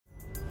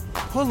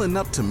Pulling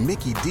up to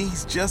Mickey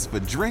D's just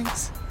for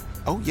drinks?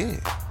 Oh yeah,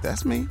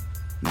 that's me.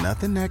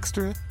 Nothing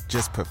extra,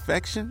 just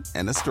perfection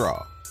and a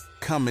straw.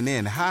 Coming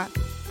in hot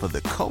for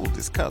the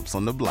coldest cups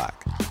on the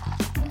block.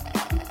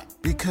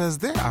 Because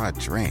there are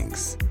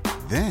drinks.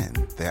 Then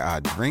there are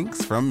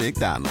drinks from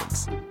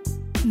McDonald's.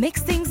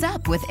 Mix things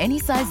up with any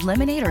size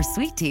lemonade or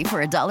sweet tea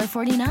for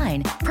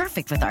 $1.49.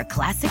 Perfect with our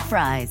classic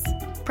fries.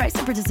 Price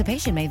and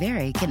participation may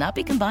vary. Cannot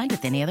be combined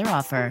with any other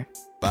offer.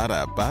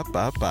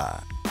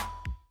 Ba-da-ba-ba-ba.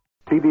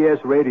 CBS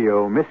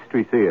Radio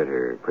Mystery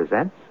Theater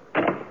presents...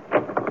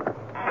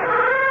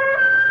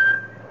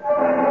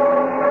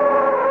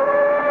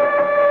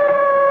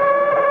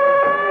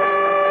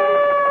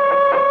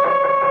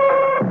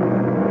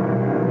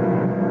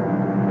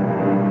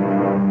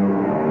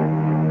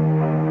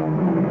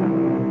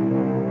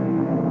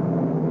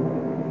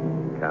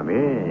 Come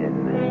in.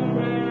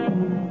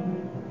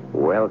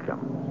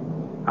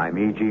 Welcome. I'm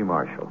E.G.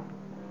 Marshall.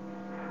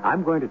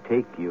 I'm going to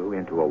take you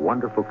into a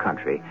wonderful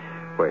country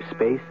where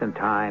space and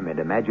time and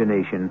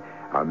imagination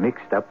are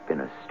mixed up in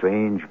a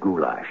strange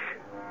goulash,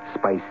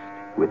 spiced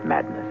with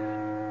madness.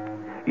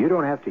 You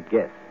don't have to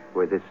guess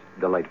where this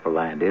delightful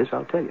land is,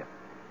 I'll tell you.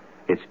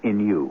 It's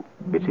in you.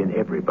 It's in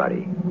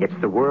everybody. It's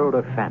the world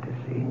of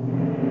fantasy.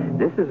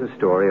 This is a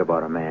story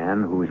about a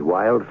man whose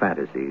wild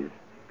fantasies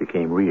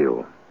became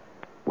real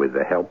with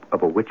the help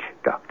of a witch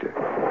doctor.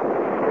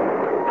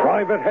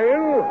 Private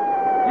Hale?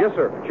 Yes,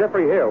 sir.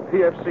 Jeffrey Hale,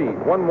 PFC,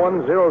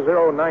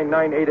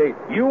 11009988.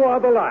 You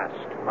are the last.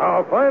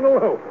 Our final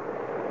hope.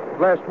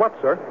 Last what,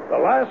 sir? The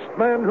last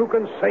man who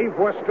can save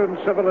Western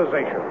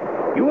civilization.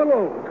 You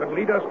alone can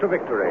lead us to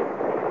victory.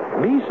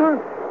 Me, sir?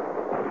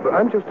 But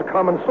I'm just a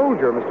common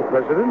soldier, Mr.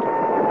 President.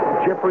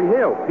 Jeffrey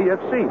Hale,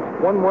 PFC,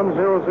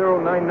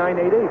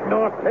 11009988.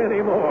 Not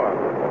anymore.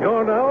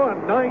 You're now a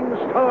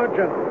 9-star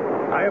general.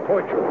 I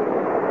appoint you.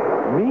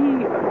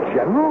 Me, a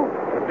general?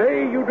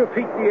 Today you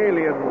defeat the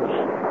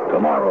aliens.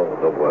 Tomorrow,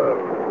 the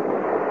world.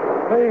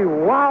 Hey,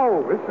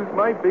 wow, this is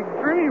my big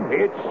dream.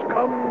 It's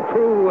come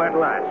true at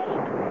last.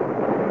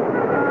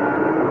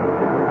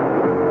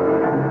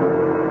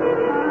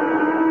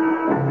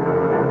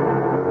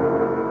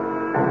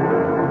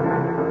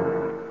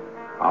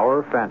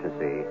 Our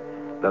fantasy,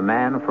 The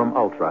Man from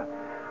Ultra,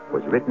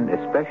 was written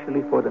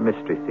especially for the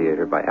Mystery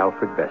Theater by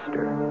Alfred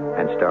Bester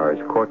and stars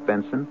Court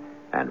Benson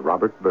and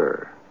Robert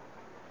Burr.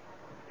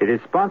 It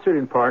is sponsored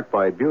in part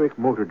by Buick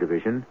Motor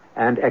Division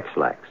and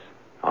X-Lax.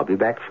 I'll be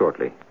back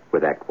shortly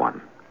with Act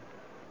One.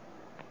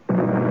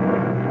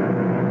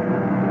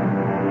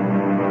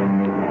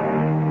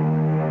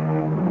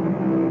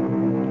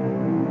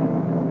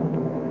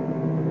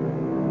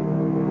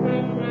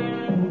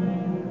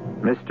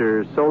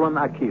 Mr. Solon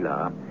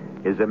Aquila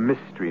is a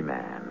mystery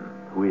man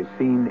who is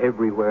seen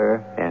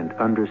everywhere and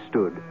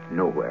understood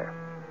nowhere.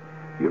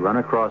 You run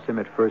across him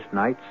at first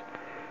nights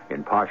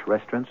in posh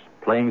restaurants,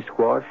 playing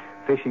squash,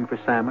 fishing for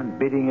salmon,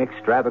 bidding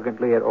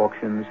extravagantly at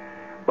auctions,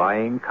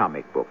 buying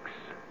comic books.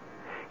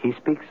 He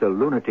speaks a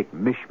lunatic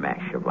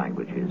mishmash of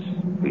languages.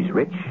 He's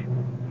rich.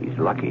 He's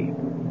lucky.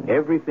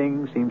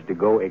 Everything seems to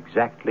go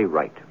exactly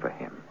right for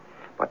him.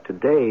 But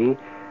today,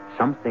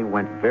 something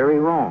went very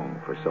wrong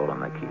for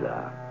Solon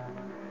Aquila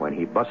when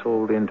he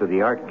bustled into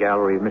the art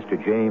gallery of Mr.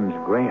 James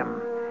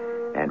Graham.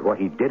 And what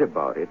he did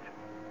about it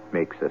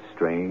makes a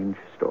strange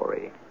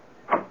story.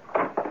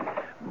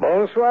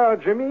 Bonsoir,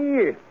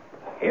 Jimmy.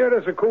 Here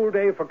is a cool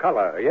day for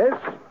color, yes?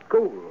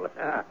 Cool.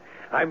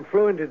 I'm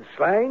fluent in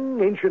slang,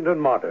 ancient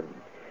and modern.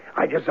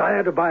 I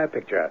desire to buy a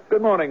picture.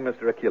 Good morning,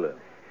 Mr. Aquila.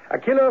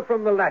 Aquila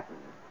from the Latin.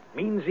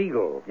 Means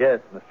eagle.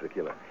 Yes, Mr.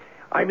 Aquila.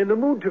 I'm in the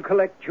mood to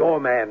collect your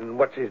man,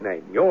 what's his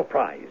name, your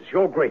prize,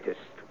 your greatest.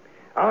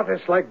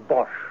 Artists like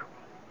Bosch.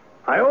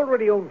 I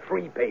already own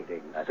 3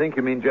 paintings. I think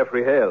you mean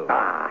Jeffrey Hale.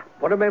 Ah,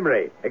 what a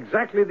memory.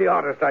 Exactly the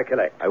artist I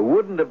collect. I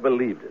wouldn't have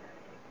believed it.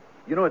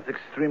 You know, it's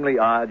extremely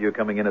odd you're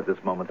coming in at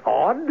this moment.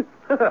 Odd?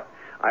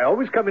 I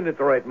always come in at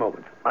the right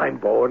moment. I'm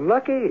born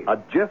lucky.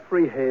 A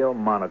Jeffrey Hale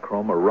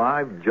monochrome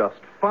arrived just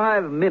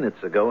 5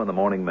 minutes ago in the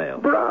morning mail.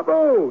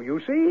 Bravo!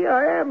 You see,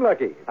 I am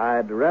lucky.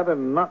 I'd rather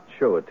not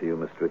show it to you,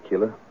 Mr.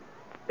 Aquila.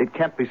 It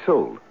can't be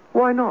sold.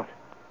 Why not?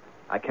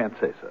 I can't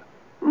say, sir.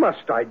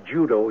 Must I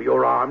judo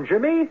your arm,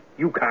 Jimmy?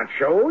 You can't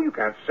show, you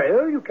can't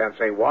sell, you can't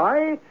say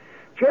why.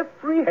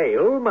 Jeffrey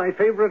Hale, my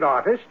favorite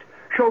artist,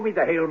 show me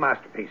the Hale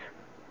masterpiece.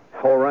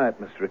 All right,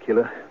 Mr.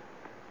 Aquila.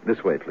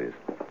 This way, please.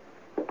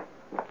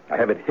 I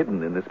have it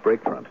hidden in this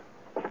break front.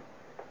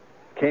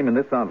 Came in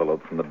this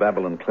envelope from the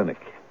Babylon Clinic.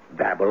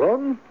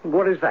 Babylon?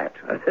 What is that?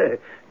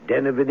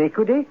 Den of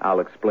iniquity?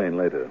 I'll explain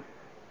later.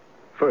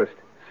 First,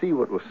 see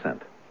what was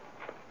sent.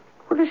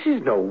 Well, this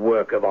is no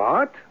work of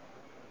art.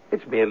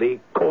 It's merely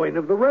coin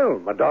of the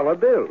realm, a dollar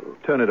bill.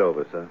 Turn it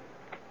over, sir.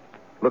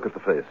 Look at the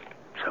face.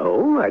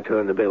 So, I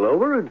turn the bill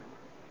over and...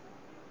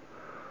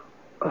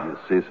 You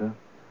see, sir?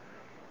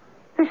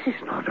 This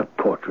is not a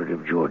portrait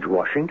of George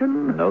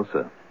Washington. No,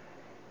 sir.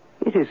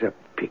 It is a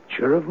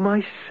picture of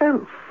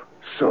myself,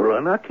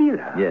 Solon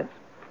Aquila. Yes.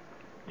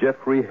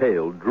 Jeffrey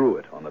Hale drew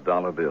it on a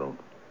dollar bill.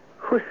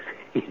 Well,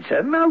 it's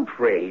an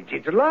outrage.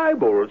 It's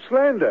libel,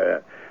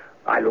 slander.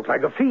 I look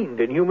like a fiend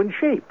in human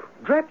shape.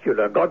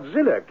 Dracula,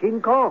 Godzilla,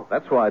 King Kong.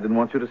 That's why I didn't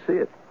want you to see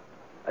it.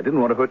 I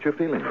didn't want to hurt your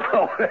feelings.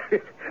 Oh,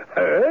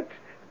 hurt?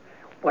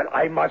 Well,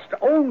 I must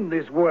own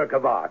this work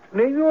of art.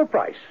 Name your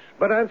price,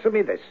 but answer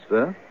me this.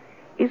 Sir?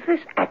 Is this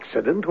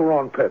accident or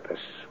on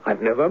purpose?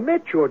 I've never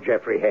met your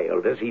Geoffrey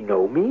Hale. Does he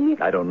know me?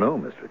 I don't know,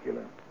 Mr.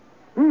 Keeler.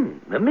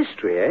 A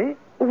mystery, eh?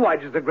 Why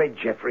does the great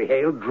Geoffrey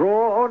Hale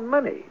draw on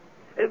money?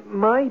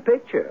 My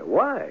picture.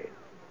 Why?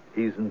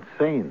 He's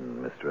insane,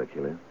 Mr.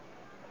 Keeler.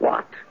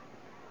 What?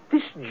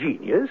 This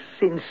genius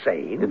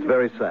insane? It's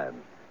very sad.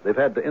 They've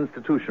had to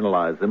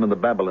institutionalize him in the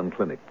Babylon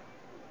Clinic.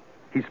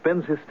 He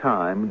spends his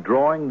time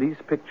drawing these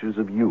pictures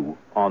of you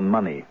on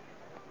money.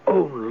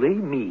 Only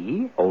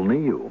me? Only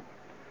you.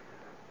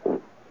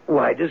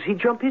 Why does he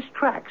jump his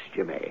tracks,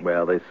 Jimmy?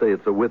 Well, they say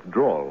it's a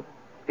withdrawal.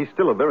 He's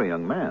still a very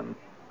young man.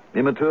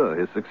 Immature.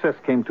 His success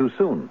came too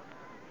soon.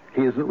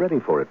 He isn't ready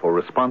for it, for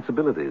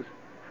responsibilities.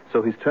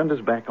 So he's turned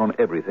his back on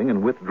everything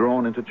and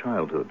withdrawn into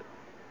childhood.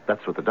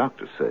 That's what the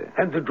doctors say.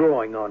 And the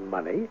drawing on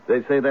money?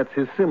 They say that's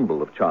his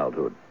symbol of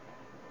childhood.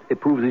 It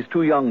proves he's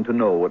too young to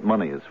know what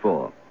money is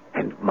for.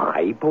 And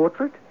my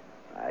portrait?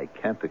 I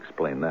can't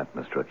explain that,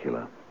 Mr.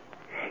 Aquila.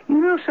 You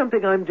know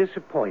something? I'm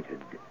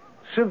disappointed.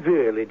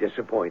 Severely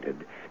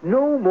disappointed.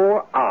 No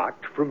more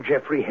art from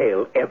Geoffrey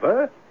Hale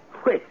ever?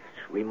 Wait,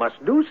 we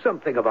must do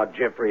something about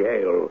Geoffrey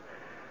Hale.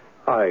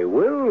 I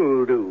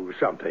will do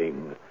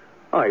something.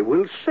 I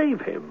will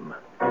save him.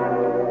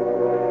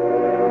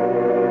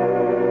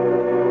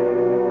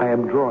 I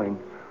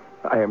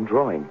am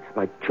drawing,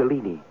 like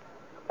Cellini.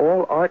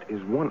 All art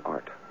is one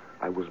art.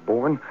 I was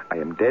born, I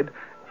am dead.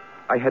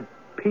 I had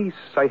peace,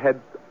 I had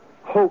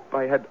hope,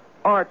 I had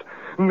art.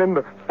 And then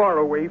the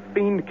faraway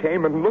fiend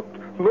came and looked.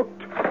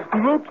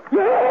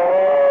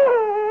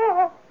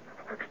 Ah!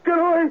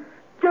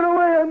 Get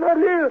away, I'm not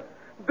here.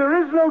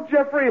 There is no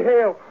Geoffrey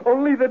Hale,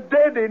 only the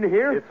dead in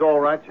here. It's all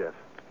right, Jeff.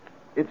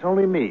 It's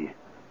only me.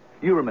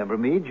 You remember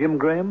me, Jim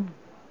Graham?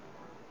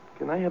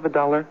 Can I have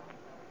 $1?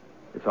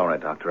 It's all right,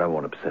 Doctor. I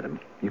won't upset him.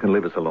 You can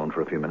leave us alone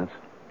for a few minutes.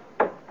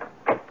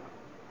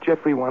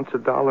 Geoffrey wants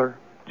 $1.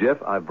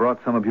 Jeff, I've brought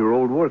some of your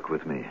old work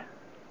with me.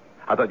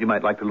 I thought you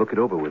might like to look it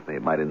over with me.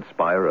 It might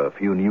inspire a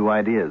few new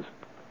ideas.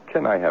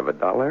 Can I have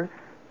 $1?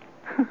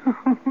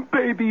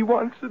 Baby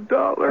wants $1.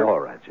 All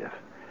right, Jeff.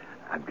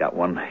 I've got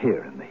one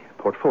here in the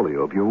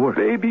portfolio of your work.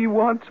 Baby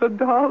wants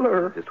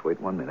 $1. Just wait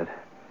 1 minute.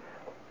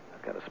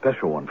 I've got a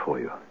special one for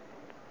you.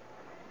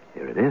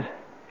 Here it is.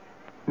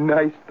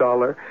 Nice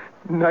 $1.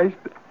 Nice.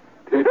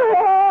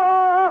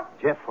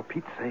 Jeff, for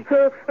Pete's sake.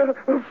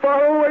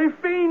 Faraway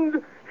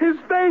fiend. His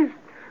face.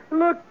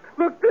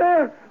 Look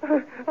there.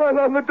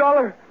 On the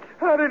 $1.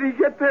 How did he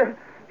get there?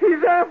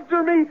 He's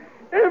after me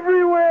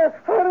everywhere.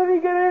 How did he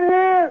get in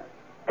here?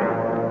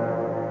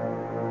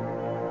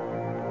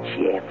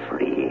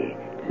 Geoffrey,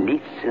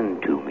 listen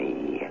to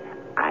me.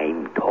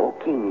 I'm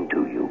talking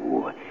to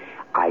you.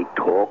 I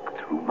talk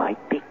through my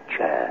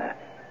picture.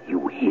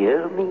 You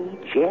hear me,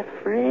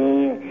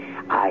 Geoffrey?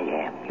 I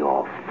am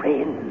your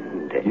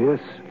friend.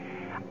 Yes.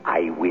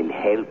 I will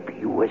help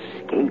you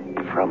escape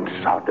from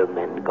Sodom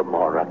and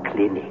Gomorrah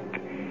Clinic.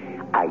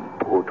 I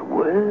put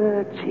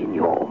words in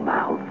your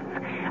mouth.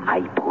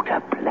 I put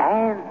a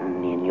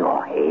plan in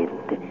your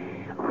head.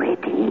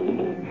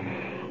 Ready?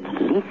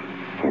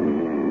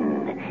 Listen.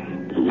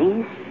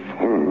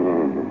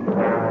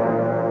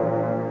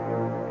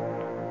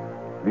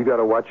 You got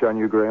a watch on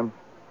you, Graham?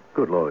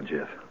 Good Lord,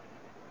 Jeff.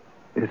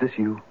 Is this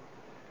you?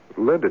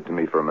 Lend it to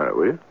me for a minute,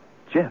 will you?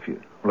 Jeff,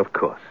 you... Well, of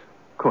course.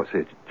 Of course.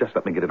 Here, just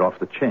let me get it off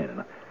the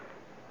chain.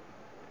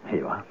 Here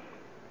you are.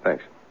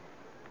 Thanks.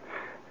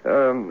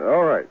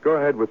 All right. Go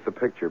ahead with the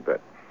picture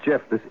bet.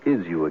 Jeff, this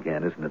is you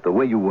again, isn't it? The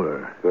way you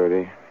were.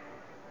 30,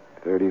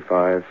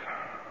 35,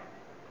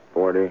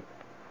 40.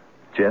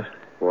 Jeff?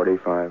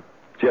 45.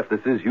 Jeff,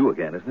 this is you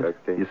again, isn't it?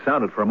 60. You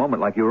sounded for a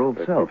moment like your old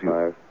 55. self.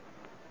 You...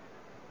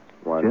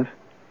 1. Jeff?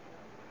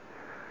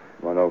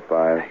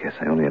 105. I guess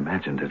I only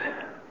imagined it.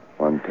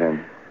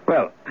 110.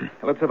 Well,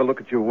 let's have a look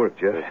at your work,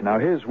 Jeff. Now,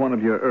 here's one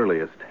of your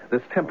earliest.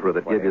 This tempera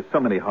that gave you so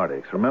many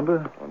heartaches, remember?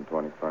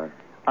 125.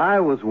 I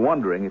was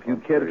wondering if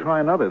you'd care to try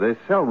another. They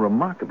sell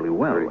remarkably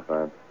well.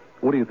 35.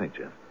 What do you think,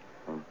 Jeff?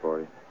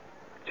 140.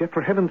 Jeff,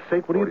 for heaven's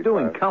sake, what are you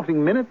doing? 45.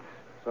 Counting minutes?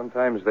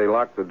 Sometimes they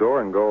lock the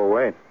door and go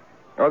away.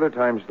 Other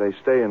times they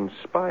stay and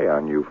spy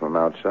on you from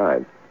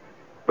outside.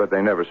 But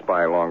they never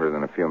spy longer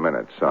than a few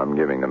minutes, so I'm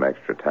giving them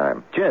extra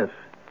time. Jeff,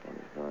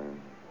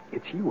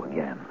 it's you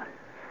again.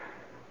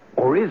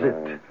 Or is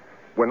it?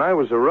 When I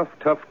was a rough,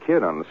 tough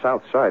kid on the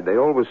South Side, they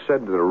always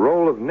said that a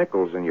roll of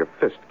nickels in your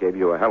fist gave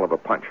you a hell of a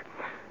punch.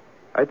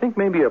 I think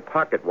maybe a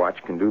pocket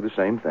watch can do the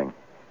same thing.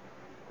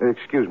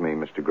 Excuse me,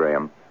 Mr.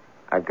 Graham.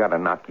 I've got to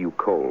knock you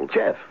cold.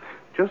 Jeff.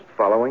 Just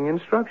following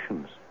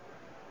instructions.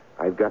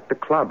 I've got to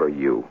clobber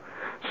you.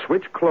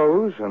 Switch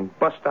clothes and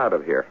bust out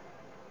of here.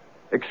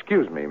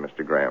 Excuse me,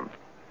 Mr. Graham.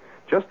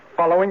 Just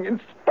following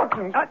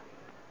instructions.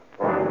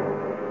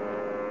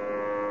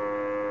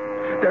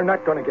 They're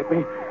not going to get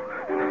me.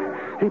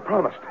 He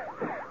promised.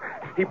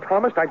 He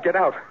promised I'd get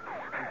out.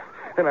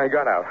 And I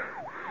got out.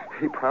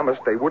 He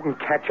promised they wouldn't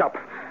catch up.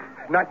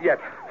 Not yet.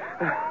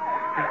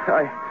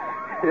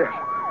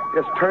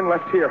 Yes, turn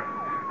left here.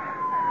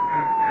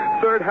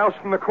 Third house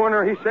from the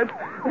corner, he said.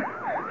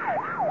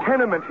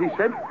 Tenement, he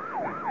said.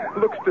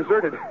 Looks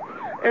deserted.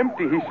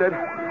 Empty, he said.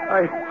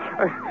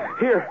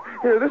 Here,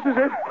 this is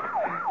it.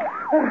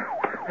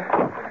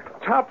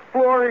 Top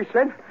floor, he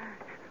said.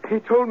 He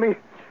told me,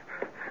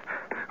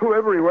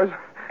 whoever he was,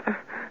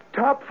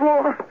 top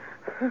floor.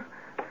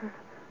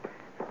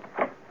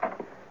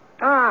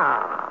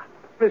 Ah,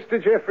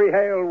 Mr. Jeffrey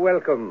Hale,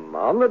 welcome.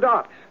 On the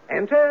dot.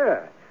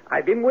 Enter.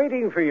 I've been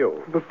waiting for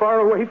you. The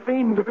faraway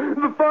fiend.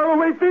 The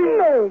faraway fiend.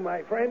 No,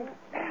 my friend.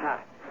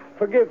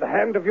 Forgive the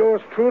hand of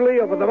yours truly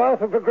over the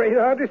mouth of a great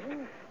artist.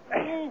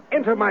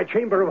 Enter my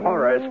chamber of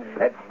horrors.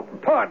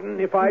 Pardon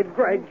if I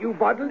drag you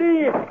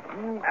bodily.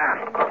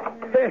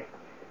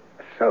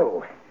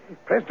 So,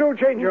 presto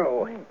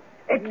chango.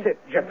 Exit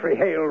Jeffrey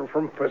Hale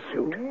from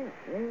pursuit.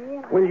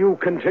 Will you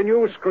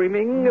continue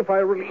screaming if I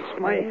release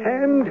my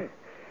hand?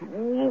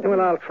 Well,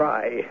 I'll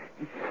try.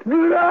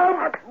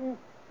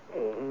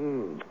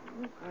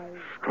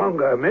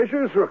 Stronger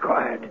measures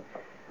required.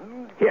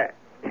 Here.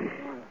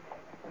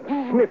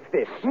 Sniff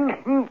this.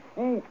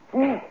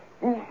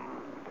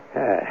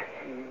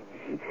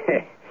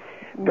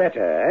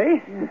 Better,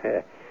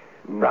 eh?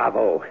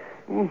 Bravo.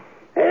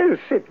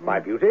 Sit, my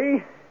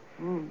beauty.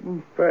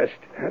 First,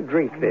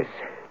 drink this.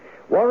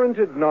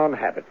 Warranted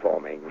non-habit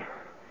forming.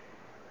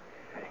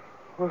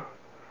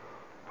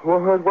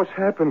 What's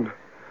happened?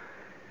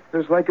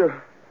 There's like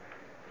a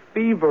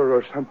fever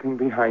or something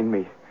behind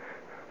me.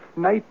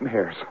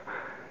 Nightmares.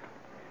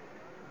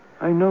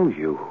 I know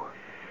you.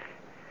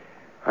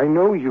 I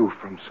know you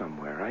from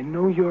somewhere. I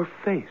know your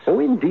face. Oh,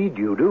 indeed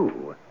you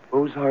do.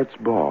 Ozart's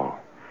ball.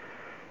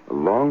 A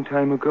long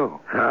time ago.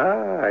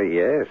 Ah,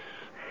 yes.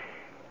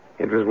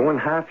 It was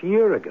 1/2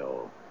 year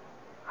ago.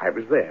 I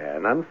was there,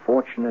 an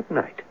unfortunate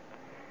night.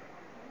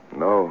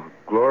 No,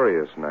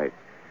 glorious night.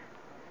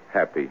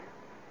 Happy.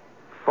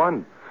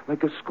 Fun.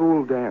 Like a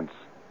school dance.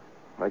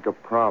 Like a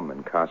prom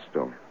in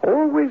costume.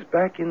 Always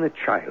back in the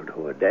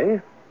childhood, eh?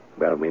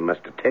 Well, we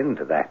must attend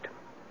to that.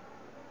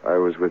 I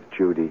was with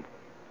Judy.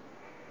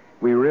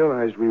 We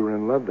realized we were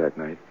in love that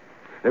night.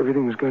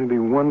 Everything was going to be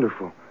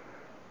wonderful.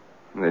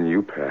 And then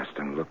you passed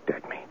and looked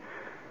at me.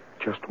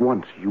 Just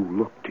once you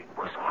looked. It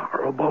was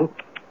horrible.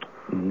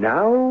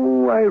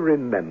 Now I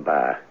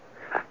remember.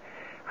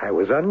 I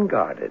was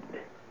unguarded.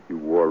 You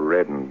wore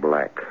red and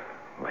black,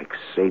 like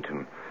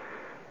Satan.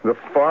 The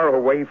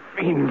faraway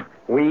fiend.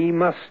 We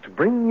must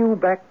bring you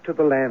back to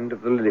the land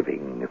of the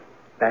living.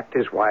 That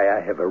is why I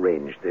have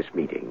arranged this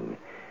meeting.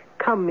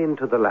 Come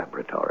into the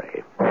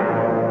laboratory.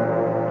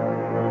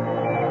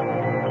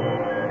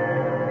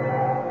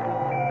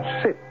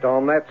 Sit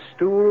on that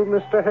stool,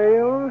 Mr.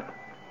 Hale.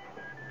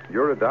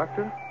 You're a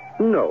doctor?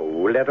 No,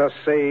 let us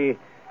say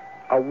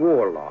a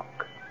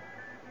warlock.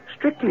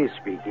 Strictly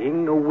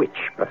speaking, a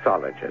witch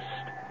pathologist.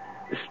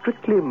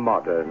 Strictly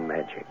modern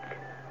magic.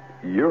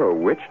 You're a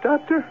witch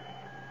doctor?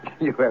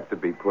 You have to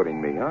be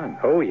putting me on.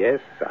 Oh,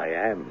 yes, I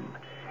am.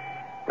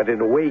 But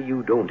in a way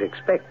you don't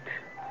expect.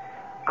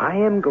 I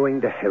am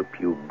going to help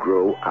you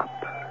grow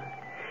up.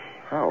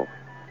 How?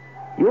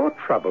 Your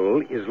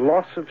trouble is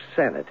loss of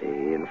sanity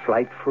in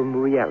flight from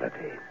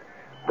reality,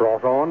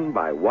 brought on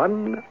by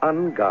one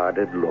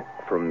unguarded look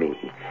from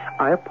me.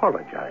 I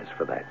apologize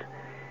for that.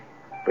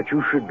 But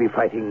you should be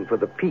fighting for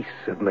the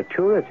peace of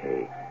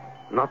maturity,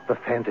 not the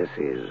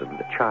fantasies of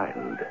the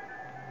child.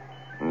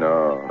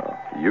 No.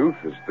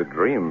 Youth is the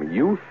dream.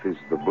 Youth is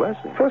the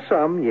blessing. For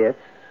some, yes,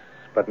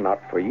 but not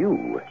for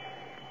you.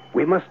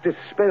 We must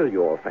dispel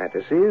your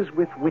fantasies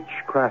with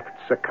witchcraft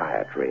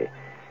psychiatry.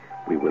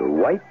 We will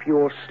wipe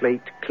your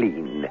slate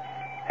clean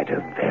at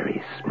a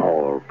very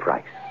small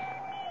price.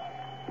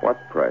 What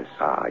price?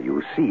 Ah,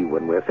 you'll see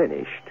when we're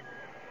finished.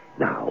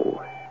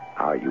 Now,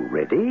 are you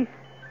ready?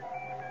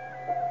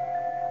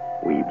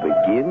 We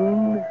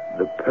begin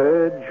the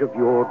purge of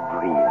your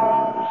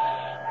dreams.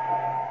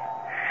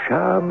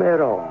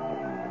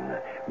 Chameron,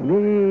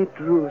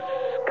 Medrus,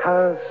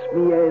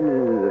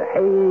 Casmiel,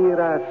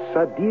 Hera,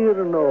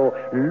 Sadirno,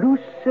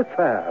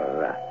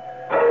 Lucifer.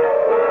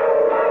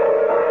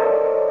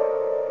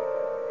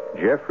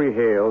 Jeffrey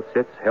Hale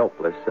sits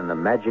helpless in the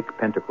magic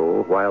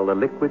pentacle while the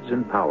liquids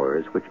and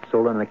powers which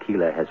Solon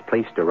Aquila has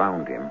placed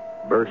around him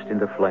burst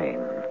into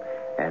flame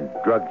and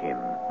drug him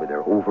with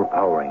their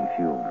overpowering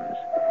fumes.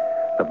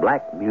 The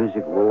black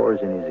music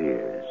roars in his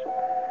ears.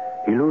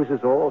 He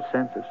loses all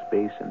sense of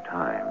space and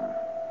time,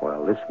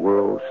 while this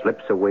world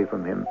slips away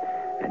from him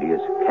and he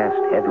is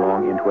cast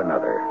headlong into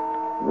another,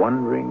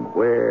 wondering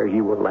where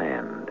he will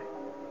land.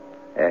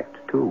 Act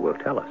 2 will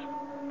tell us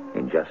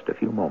in just a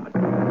few moments.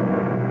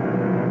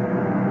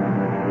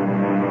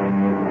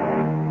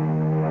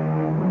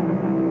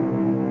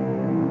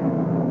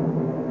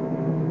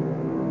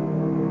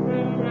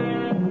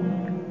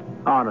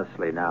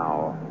 Honestly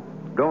now,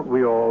 don't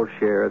we all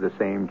share the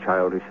same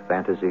childish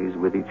fantasies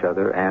with each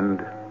other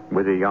and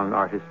with the young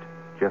artist,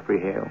 Jeffrey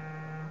Hale?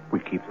 We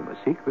keep them a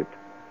secret.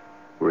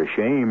 We're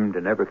ashamed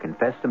to never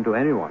confess them to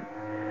anyone.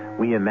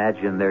 We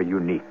imagine they're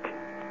unique.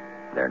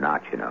 They're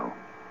not, you know.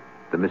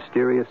 The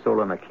mysterious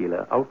Solan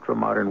Aquila,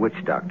 ultra-modern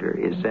witch doctor,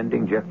 is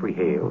sending Jeffrey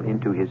Hale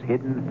into his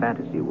hidden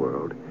fantasy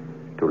world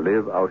to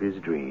live out his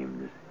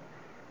dreams.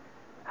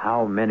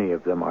 How many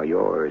of them are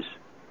yours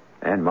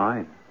and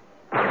mine?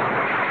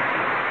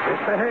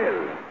 Mr.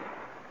 Hale.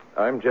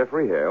 I'm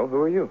Jeffrey Hale.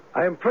 Who are you?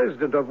 I am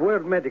president of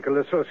World Medical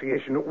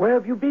Association. Where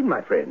have you been,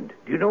 my friend?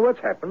 Do you know what's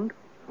happened?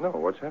 No,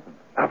 what's happened?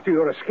 After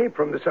your escape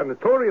from the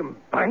sanatorium,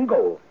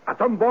 bango,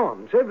 atom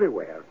bombs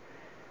everywhere.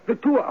 The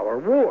 2-hour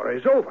war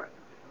is over.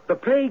 The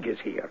plague is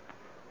here.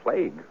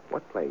 Plague?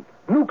 What plague?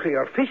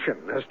 Nuclear fission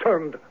has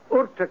turned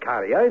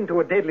urticaria into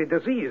a deadly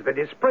disease that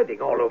is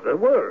spreading all over the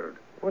world.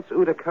 What's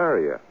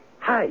urticaria?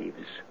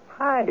 Hives.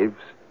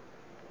 Hives?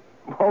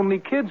 Only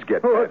kids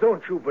get Oh, that.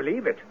 don't you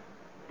believe it?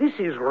 This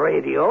is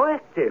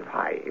radioactive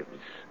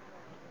hives.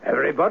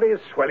 Everybody is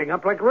swelling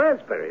up like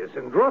raspberries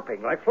and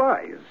dropping like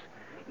flies.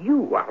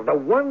 You are the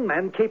one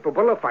man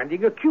capable of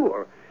finding a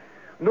cure.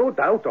 No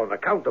doubt on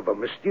account of a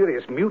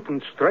mysterious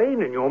mutant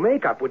strain in your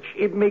makeup, which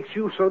it makes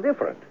you so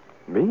different.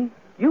 Me?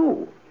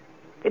 You.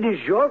 It is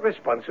your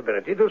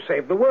responsibility to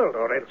save the world,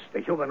 or else the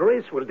human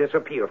race will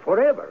disappear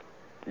forever.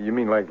 You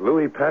mean like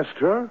Louis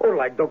Pasteur? Or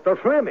like Dr.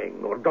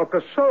 Fleming, or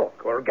Dr.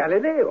 Salk, or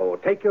Galileo.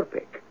 Take your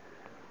pick.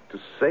 To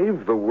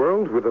save the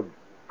world with a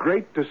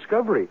great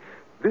discovery.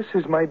 This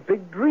is my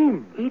big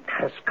dream. It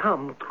has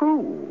come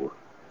true.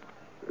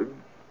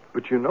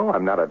 But you know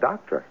I'm not a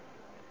doctor.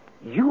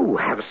 You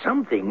have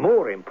something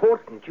more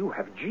important. You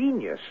have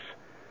genius.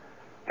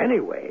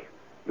 Anyway,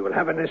 you will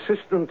have an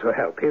assistant to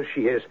help. Here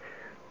she is,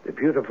 the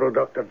beautiful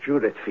Dr.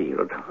 Judith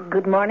Field.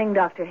 Good morning,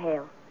 Dr.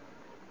 Hale.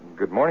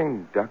 Good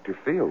morning, Dr.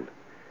 Field.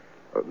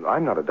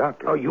 I'm not a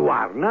doctor. Oh, you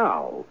are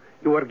now.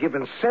 You are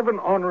given 7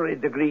 honorary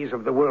degrees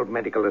of the World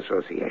Medical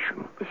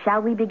Association.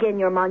 Shall we begin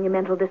your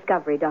monumental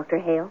discovery, Dr.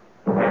 Hale?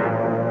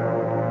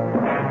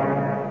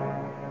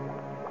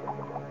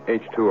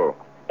 H2O.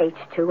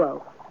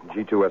 H2O.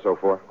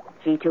 G2SO4.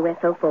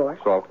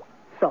 G2SO4. Salt.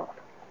 Salt.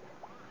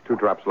 2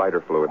 drops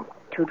lighter fluid.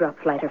 2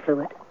 drops lighter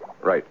fluid.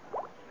 Right.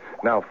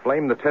 Now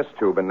flame the test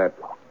tube in that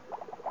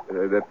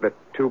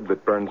tube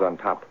that burns on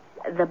top.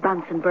 The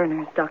Bunsen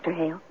burners, Dr.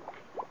 Hale.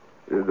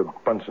 The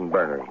Bunsen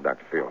burners,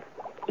 Dr. Field.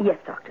 Yes,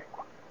 Doctor.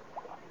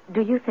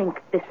 Do you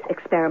think this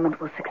experiment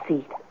will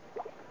succeed?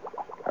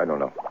 I don't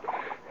know.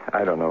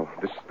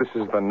 This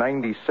is the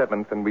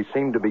 97th, and we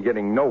seem to be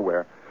getting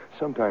nowhere.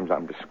 Sometimes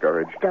I'm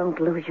discouraged. Don't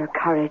lose your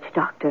courage,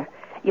 Doctor.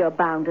 You're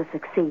bound to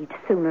succeed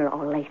sooner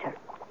or later.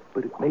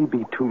 But it may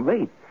be too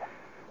late.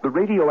 The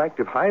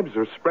radioactive hives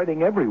are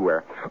spreading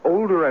everywhere.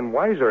 Older and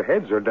wiser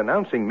heads are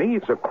denouncing me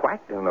as a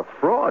quack and a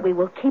fraud. We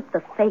will keep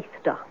the faith,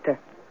 Doctor.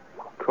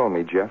 Call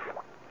me Jeff.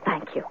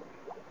 Thank you.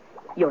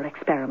 Your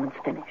experiment's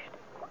finished.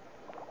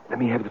 Let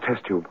me have the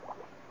test tube.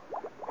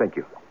 Thank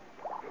you.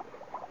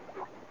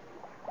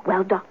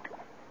 Well, Doctor.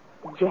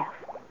 Jeff.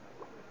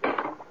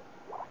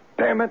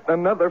 Damn it,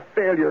 another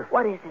failure.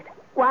 What is it?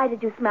 Why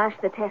did you smash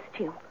the test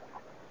tube?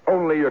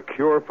 Only a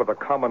cure for the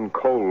common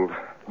cold.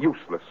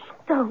 Useless.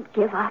 Don't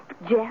give up,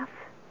 Jeff.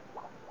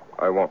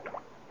 I won't.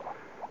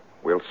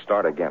 We'll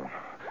start again.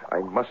 I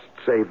must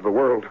save the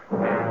world.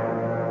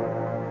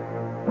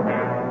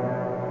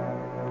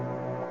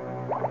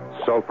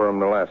 Sulfur and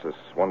molasses,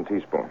 1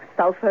 teaspoon.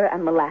 Sulfur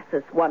and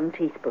molasses, 1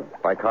 teaspoon.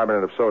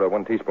 Bicarbonate of soda,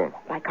 1 teaspoon.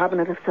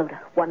 Bicarbonate of soda,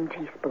 1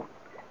 teaspoon.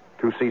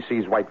 2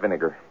 cc's white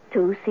vinegar.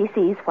 2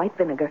 cc's white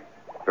vinegar.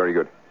 Very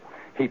good.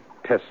 Heat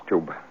test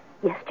tube.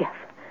 Yes, Jeff.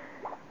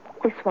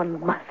 This one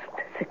must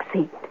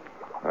succeed.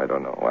 I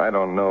don't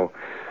know.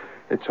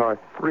 It's our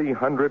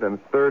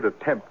 303rd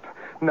attempt.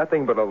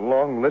 Nothing but a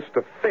long list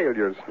of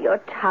failures. You're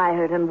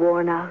tired and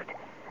worn out.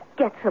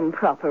 Get some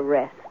proper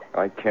rest.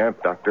 I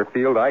can't, Dr.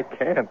 Field. I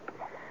can't.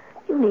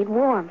 You need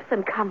warmth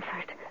and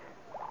comfort.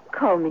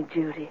 Call me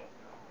Judy.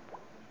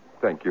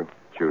 Thank you,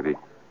 Judy.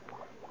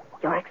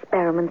 Your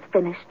experiment's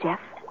finished, Jeff.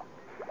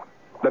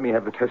 Let me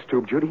have the test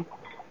tube, Judy.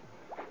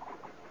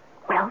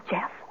 Well,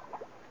 Jeff.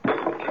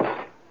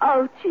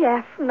 Oh,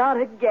 Jeff, not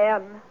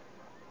again.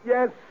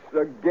 Yes,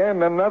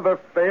 again, another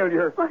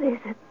failure. What is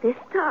it this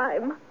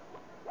time?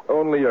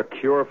 Only a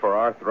cure for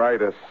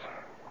arthritis.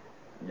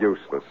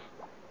 Useless.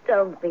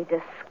 Don't be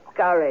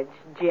discouraged,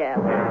 Jeff.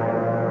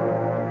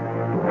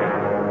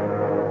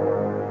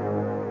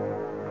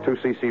 2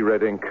 cc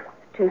red ink.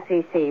 2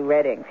 cc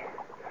red ink.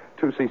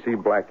 2 cc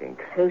black ink.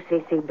 2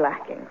 cc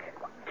black ink.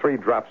 3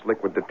 drops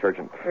liquid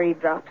detergent. 3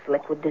 drops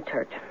liquid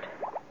detergent.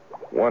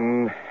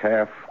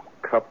 1/2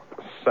 cup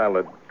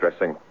salad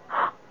dressing.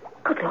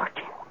 Good Lord,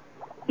 Jeff.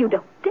 You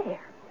don't dare.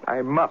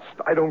 I must.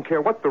 I don't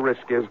care what the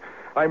risk is.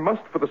 I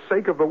must for the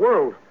sake of the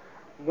world.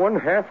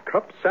 1/2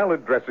 cup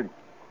salad dressing.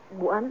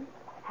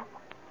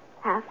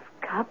 1/2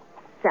 cup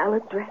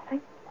salad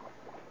dressing?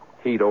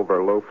 Heat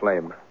over low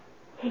flame.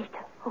 Heat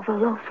over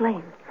low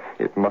flame.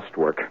 It must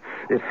work.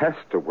 It has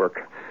to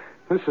work.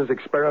 This is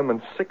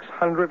experiment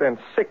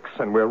 606,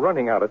 and we're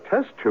running out of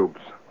test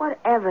tubes.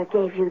 Whatever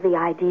gave you the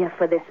idea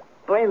for this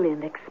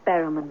brilliant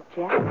experiment,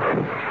 Jeff?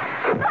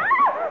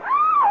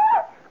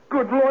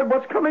 Good Lord,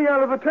 what's coming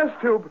out of the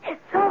test tube?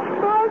 It's a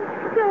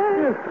monster!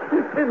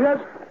 It has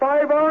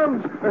 5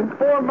 arms and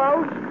 4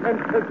 mouths and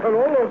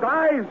all those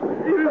eyes.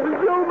 It is a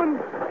human.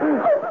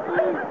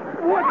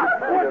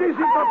 What is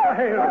it, Dr.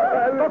 Hale?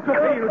 Dr.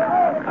 Field,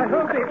 I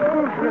heard the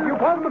explosion. Have you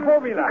found the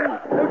formula?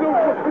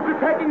 It's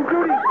attacking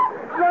Judy.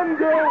 Run,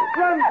 girl,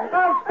 run.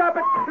 I'll stop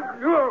it.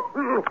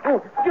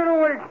 Get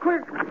away,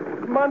 quick.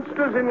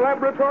 Monsters in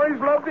laboratories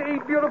love to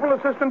eat beautiful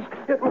assistants.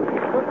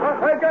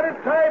 I got it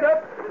tied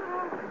up.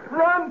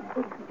 Run.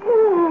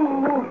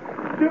 Ooh,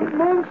 the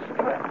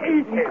monster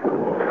ate him.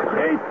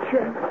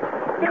 Nature.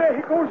 There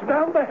he goes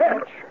down the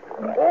hatch.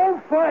 All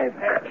 5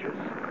 hatches.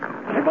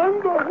 I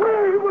wonder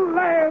where he will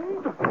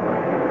land.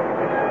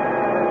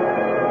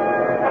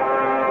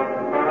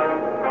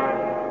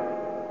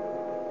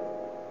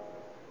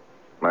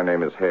 My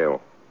name is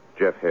Hale.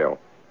 Jeff Hale.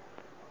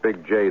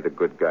 Big J, the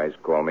good guys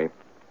call me.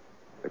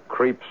 The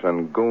creeps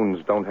and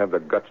goons don't have the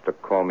guts to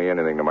call me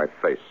anything to my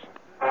face.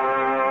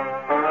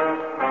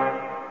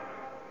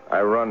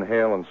 I run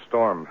Hale and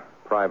Storm,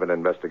 private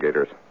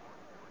investigators.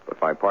 But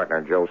my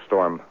partner, Joe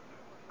Storm,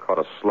 caught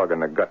a slug in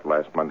the gut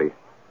last Monday.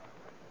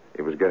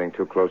 He was getting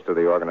too close to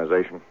the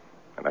organization,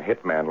 and a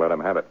hitman let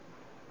him have it.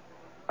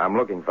 I'm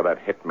looking for that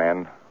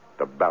hitman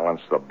to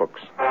balance the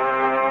books.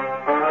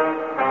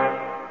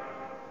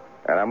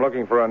 And I'm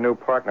looking for a new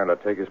partner to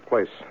take his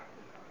place.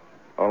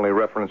 Only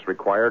reference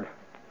required.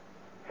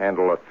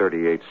 Handle a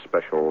 38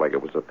 special like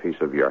it was a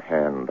piece of your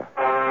hand.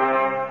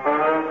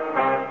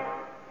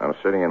 I'm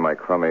sitting in my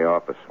crummy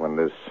office when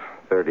this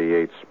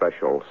 38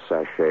 special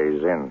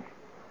sachets in.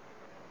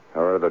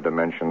 Her other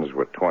dimensions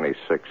were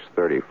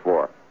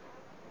 2634.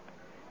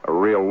 A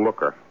real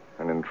looker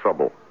and in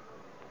trouble.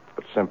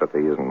 But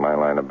sympathy isn't my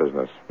line of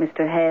business.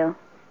 Mr. Hale?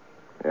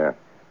 Yeah.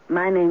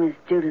 My name is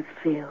Judith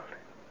Field.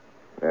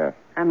 Yeah.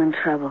 I'm in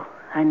trouble.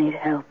 I need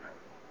help.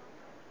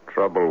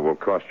 Trouble will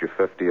cost you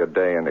 $50 a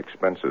day in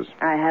expenses.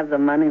 I have the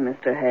money,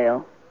 Mr.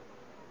 Hale.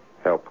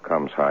 Help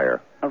comes higher.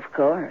 Of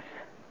course.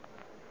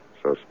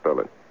 So spell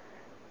it.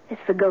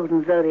 It's the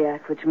Golden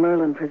Zodiac which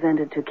Merlin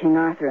presented to King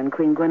Arthur and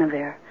Queen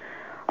Guinevere.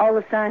 All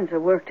the signs are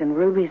worked in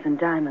rubies and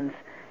diamonds.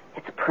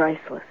 It's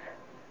priceless.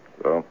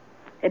 So?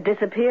 It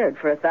disappeared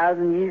for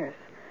 1,000 years.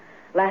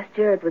 Last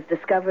year it was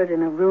discovered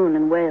in a ruin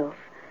in Wales.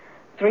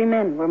 3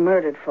 men were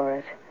murdered for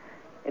it.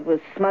 It was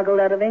smuggled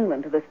out of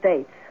England to the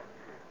States.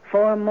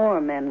 4 more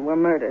men were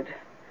murdered.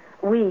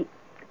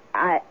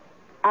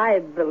 I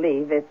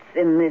believe it's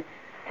in this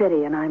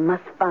city, and I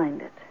must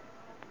find it.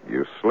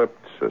 You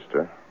slipped,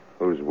 sister.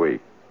 Who's we?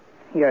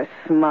 You're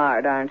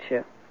smart, aren't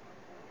you?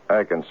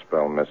 I can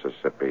spell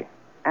Mississippi.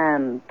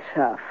 And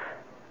tough.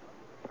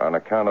 On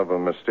account of a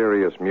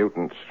mysterious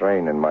mutant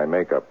strain in my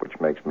makeup, which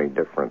makes me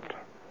different.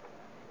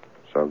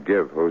 So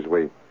give, who's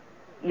we?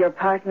 Your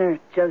partner,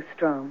 Joe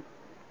Strom.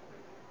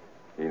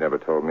 He never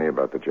told me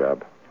about the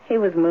job. He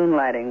was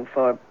moonlighting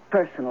for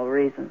personal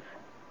reasons.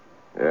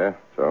 Yeah,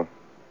 so?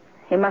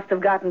 He must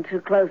have gotten too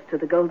close to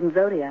the Golden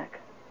Zodiac.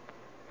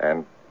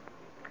 And?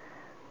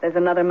 There's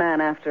another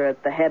man after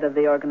at the head of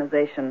the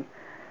organization,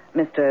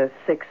 Mr.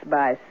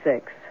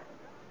 6x6.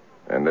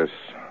 And this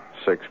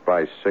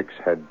 6x6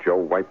 had Joe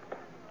wiped?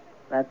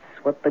 That's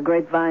what the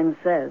grapevine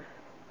says.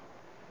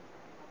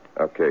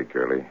 Okay,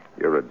 girlie,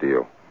 you're a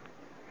deal.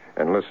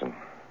 And listen,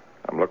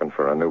 I'm looking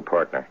for a new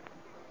partner.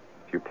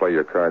 If you play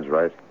your cards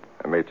right,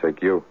 I may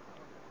take you.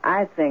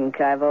 I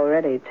think I've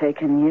already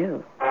taken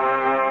you.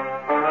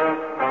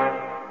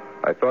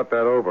 I thought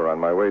that over on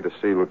my way to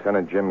see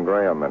Lieutenant Jim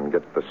Graham and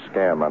get the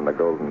scam on the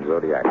Golden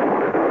Zodiac.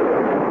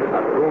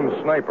 A goon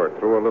sniper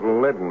threw a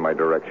little lead in my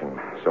direction,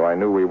 so I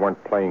knew we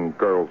weren't playing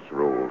girls'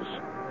 rules.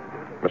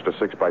 Mr.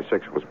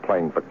 6x6 was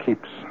playing for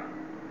keeps.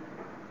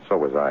 So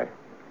was I.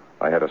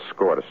 I had a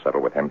score to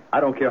settle with him. I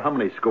don't care how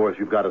many scores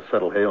you've got to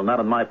settle, Hale. Not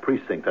in my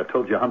precinct. I've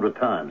told you 100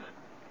 times.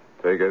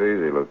 Take it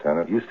easy,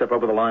 Lieutenant. You step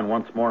over the line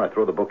once more, I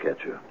throw the book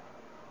at you.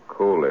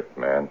 Cool it,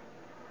 man.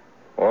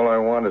 All I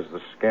want is the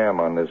scam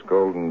on this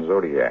Golden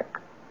Zodiac.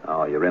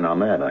 Oh, you're in on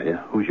that, are you?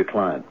 Who's your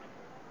client?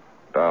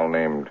 Doll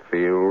named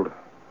Field,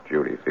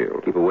 Judy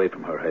Field. Keep away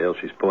from her, Hale.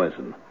 She's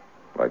poisoned.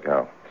 Like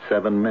how?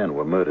 7 men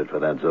were murdered for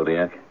that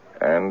Zodiac.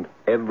 And?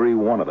 Every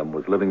one of them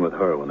was living with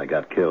her when they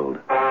got killed.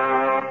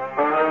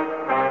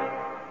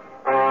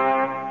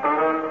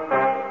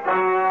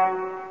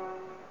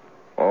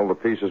 All the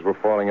pieces were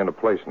falling into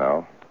place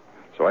now.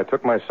 So I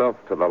took myself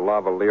to the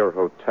Lavalier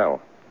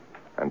Hotel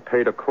and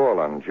paid a call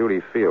on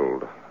Judy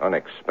Field,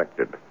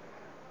 unexpected.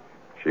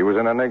 She was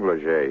in a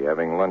negligee,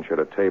 having lunch at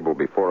a table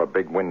before a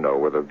big window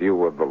with a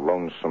view of the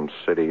lonesome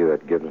city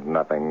that gives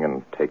nothing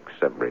and takes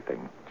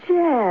everything.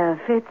 Jeff,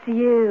 it's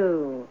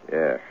you.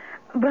 Yeah.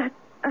 But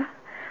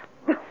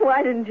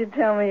why didn't you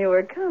tell me you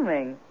were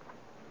coming?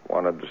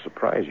 Wanted to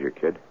surprise you,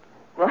 kid.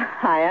 Well,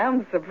 I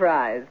am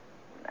surprised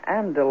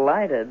and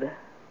delighted.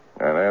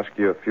 And ask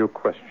you a few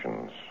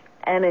questions.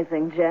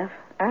 Anything, Jeff.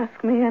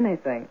 Ask me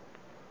anything.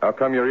 How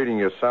come you're eating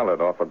your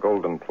salad off a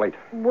golden plate?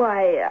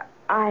 Why,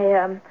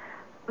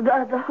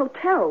 the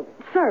hotel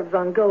serves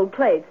on gold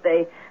plates.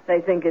 They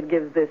think it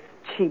gives this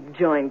cheap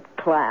joint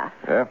class.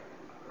 Yeah?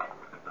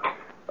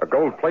 A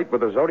gold plate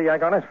with a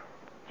Zodiac on it?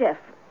 Jeff,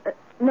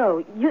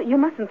 No, you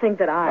mustn't think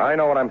that I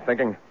know what I'm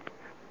thinking.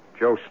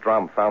 Joe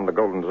Strom found the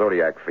Golden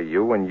Zodiac for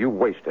you, and you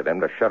wasted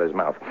him to shut his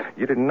mouth.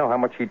 You didn't know how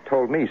much he'd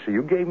told me, so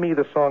you gave me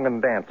the song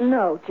and dance.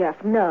 No,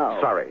 Jeff, no.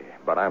 Sorry,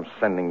 but I'm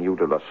sending you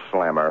to the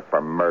slammer for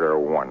murder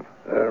one.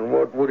 And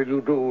what will you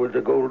do with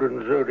the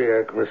Golden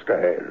Zodiac, Mr.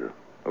 Hale?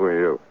 Who are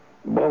you?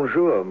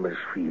 Bonjour, Miss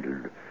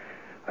Field.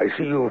 I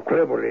see you've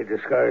cleverly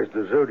disguised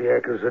the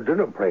Zodiac as a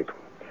dinner plate.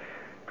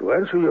 To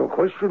answer your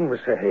question,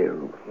 Mr.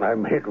 Hale,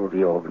 I'm head of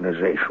the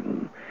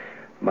organization.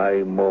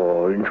 My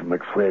more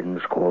intimate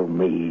friends call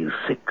me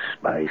 6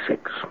 by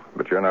 6.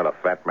 But you're not a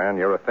fat man,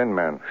 you're a thin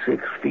man.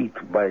 6 feet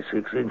by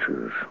 6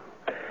 inches.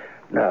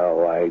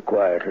 Now I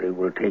quietly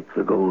will take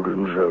the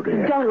Golden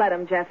Zodiac. Don't let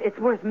him, Jeff. It's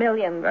worth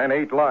millions. And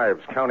 8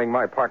 lives, counting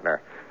my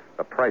partner.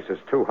 The price is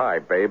too high,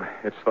 babe.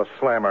 It's the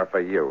slammer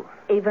for you.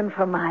 Even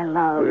for my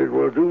love. It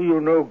will do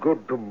you no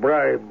good to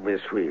bribe,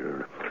 Miss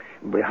Field.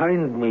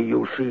 Behind me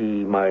you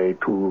see my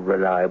 2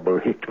 reliable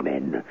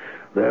hitmen.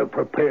 They're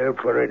prepared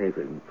for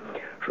anything.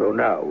 So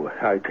now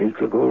I take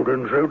the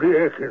Golden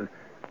Zodiac and...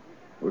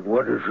 But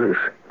what is this?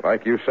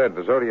 Like you said,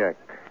 the Zodiac.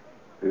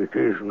 It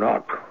is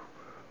not.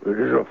 It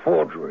is a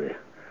forgery.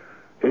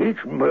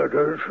 8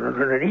 murders and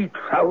an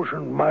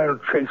 8,000-mile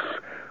chase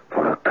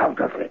for a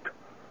counterfeit.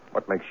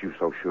 What makes you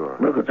so sure?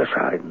 Look at the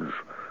signs.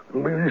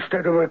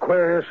 Instead of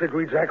Aquarius, it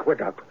reads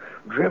Aqueduct.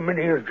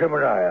 Gemini is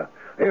Gemini.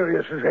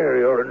 Arius is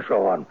Ariel, and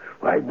so on.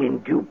 I've been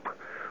duped.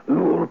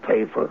 You'll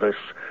pay for this.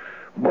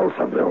 Both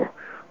of you.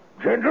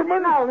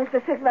 Gentlemen? No, Mr.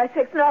 6 by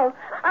 6, no.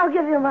 I'll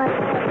give you my...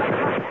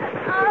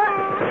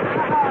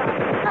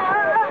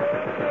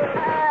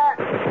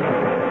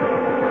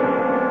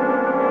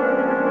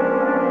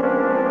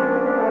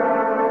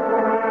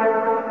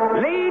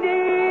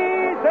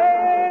 Ladies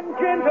and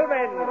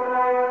gentlemen,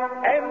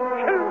 and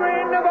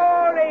children of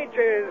all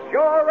ages,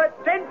 your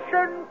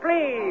attention,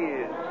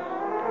 please.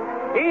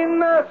 In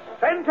the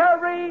center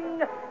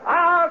ring,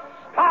 our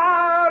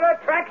star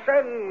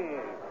attraction.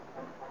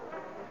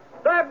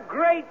 The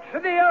great,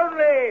 the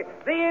only,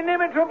 the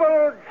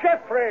inimitable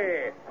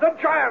Jeffrey, the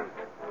giant,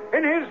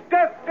 in his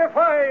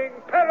death-defying,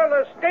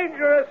 perilous,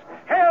 dangerous,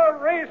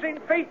 hell-raising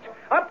feat,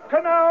 up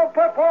to now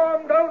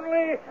performed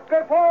only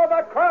before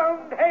the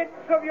crowned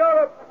heads of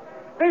Europe.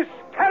 This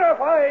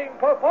terrifying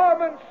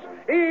performance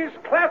is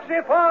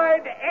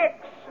classified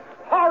X,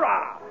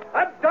 horror,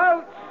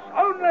 adults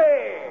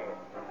only.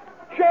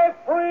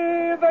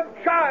 Jeffrey the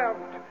Giant,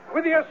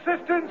 with the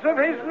assistance of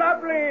his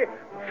lovely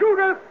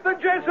Judith the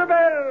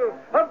Jezebel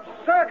of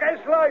circus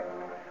life,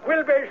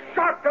 will be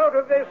shot out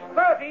of this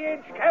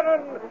 30-inch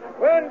cannon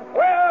when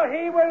where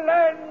he will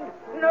land,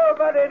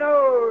 nobody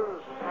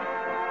knows.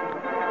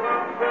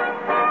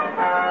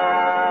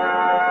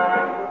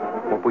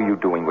 What were you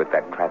doing with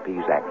that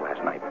trapeze act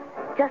last night?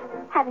 Just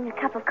having a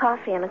cup of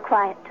coffee and a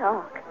quiet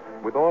talk.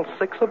 With all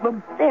 6 of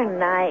them? They're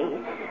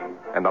nice.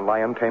 And the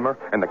lion tamer,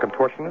 and the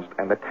contortionist,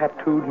 and the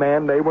tattooed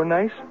man, they were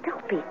nice?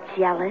 Don't be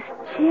jealous,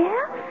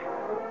 Jeff.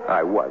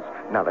 I was.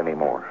 Not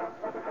anymore.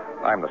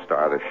 I'm the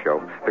star of this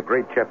show. The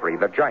great Jeffrey,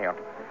 the giant.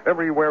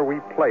 Everywhere we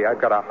play, I've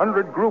got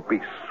 100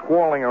 groupies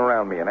squalling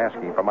around me and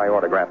asking for my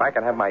autograph. I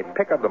can have my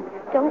pick of them.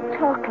 Don't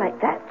talk like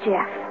that,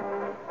 Jeff.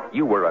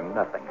 You were a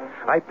nothing.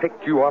 I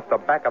picked you off the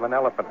back of an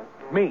elephant.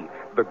 Me,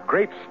 the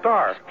great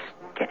star.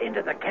 Get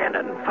into the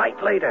cannon.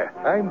 Fight later.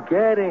 I'm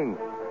getting.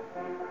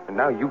 And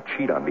now you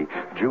cheat on me.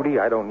 Judy,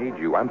 I don't need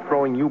you. I'm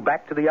throwing you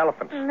back to the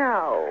elephants.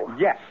 No.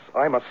 Yes,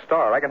 I'm a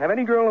star. I can have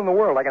any girl in the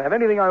world. I can have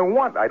anything I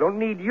want. I don't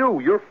need you.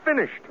 You're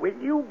finished. Will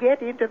you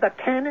get into the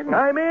cannon?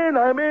 I'm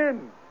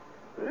in.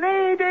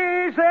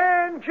 Ladies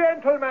and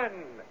gentlemen,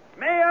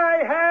 may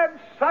I have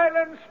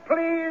silence,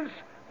 please,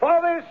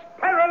 for this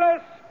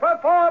perilous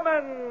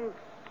performance?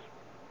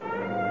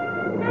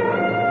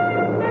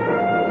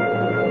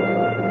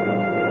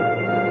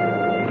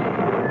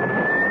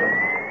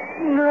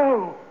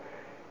 No.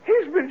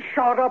 He's been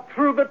shot up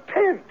through the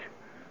tent.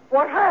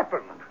 What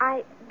happened?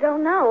 I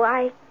don't know.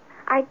 I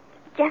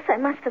guess I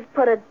must have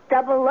put a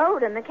double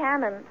load in the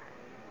cannon.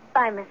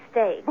 By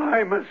mistake.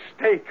 By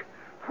mistake,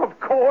 of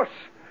course.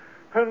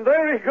 And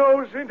there he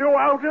goes into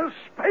outer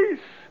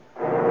space.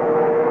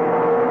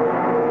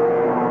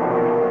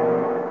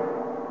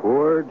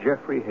 Poor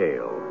Jeffrey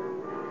Hale.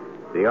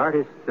 The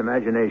artist's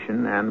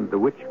imagination and the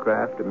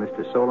witchcraft of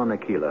Mr. Solon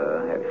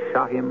Aquila have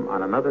shot him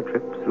on another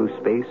trip through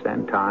space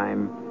and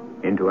time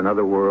into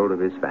another world of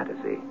his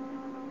fantasy.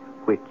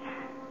 Which,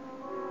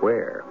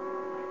 where,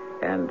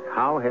 and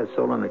how has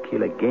Solon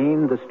Aquila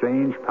gained the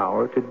strange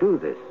power to do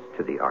this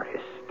to the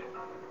artist?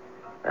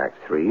 Act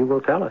 3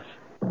 will tell us.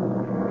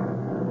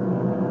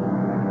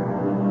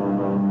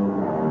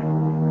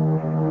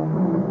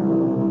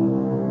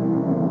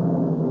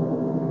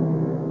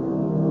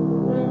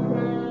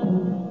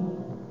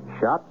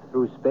 Shot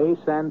through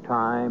space and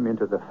time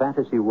into the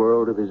fantasy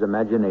world of his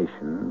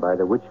imagination by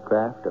the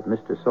witchcraft of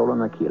Mr.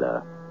 Solon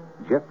Aquila,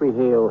 Jeffrey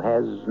Hale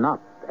has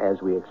not,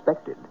 as we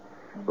expected,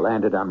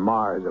 landed on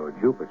Mars or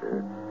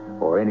Jupiter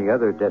or any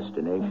other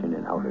destination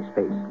in outer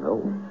space.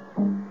 No.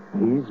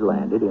 He's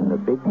landed in the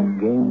big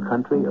game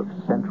country of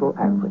Central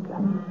Africa.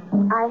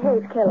 I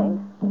hate killing.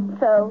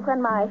 So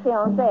when my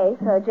fiancé,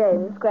 Sir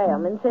James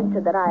Graham,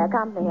 insisted that I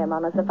accompany him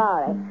on a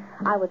safari,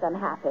 I was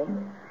unhappy.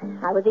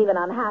 I was even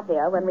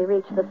unhappier when we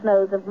reached the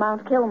snows of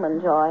Mount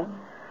Kilimanjaro.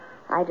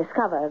 I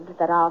discovered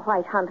that our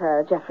white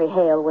hunter, Geoffrey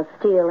Hale, was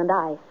steel and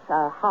ice,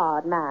 a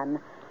hard man.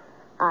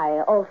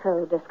 I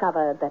also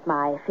discovered that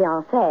my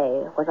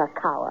fiancé was a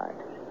coward.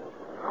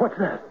 What's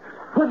that?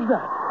 What's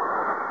that?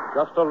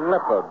 Just a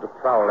leopard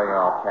prowling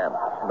our camp.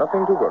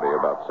 Nothing to worry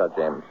about, Sir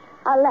James.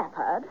 A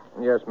leopard?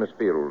 Yes, Miss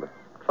Field.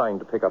 Trying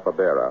to pick up a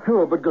bearer.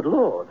 Oh, but good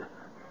Lord.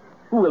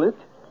 Will it?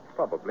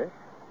 Probably.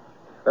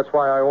 That's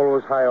why I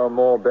always hire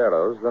more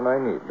bearers than I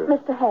need.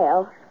 Mr.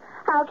 Hale,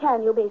 how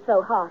can you be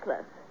so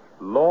heartless?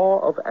 Law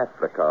of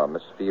Africa,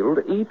 Miss Field.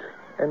 Eat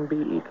and be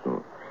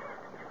eaten.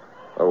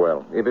 Oh,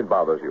 well, if it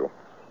bothers you.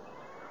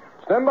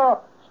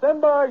 Stemba!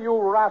 Stemba, you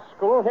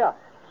rascal! Here.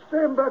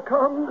 Stemba,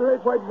 come,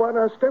 Great White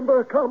Bwana.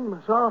 Stemba,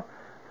 come, sir.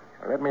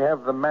 Let me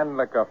have the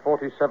Mannlicher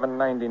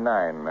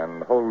 4799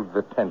 and hold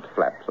the tent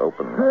flaps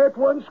open. At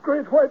once,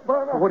 Great White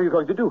Bwana. What are you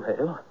going to do,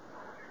 Hale?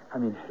 I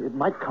mean, it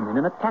might come in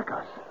and attack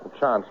us. The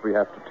chance we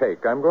have to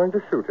take. I'm going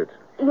to shoot it.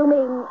 You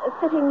mean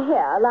sitting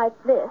here like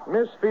this?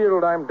 Miss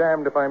Field, I'm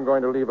damned if I'm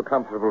going to leave a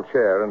comfortable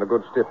chair and a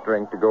good stiff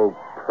drink to go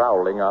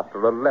prowling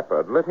after a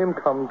leopard. Let him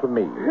come to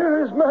me.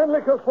 Here is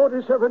Mannlicher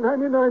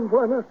 4799,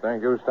 Bwana.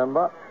 Thank you,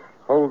 Stemba.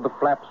 Hold the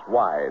flaps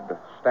wide.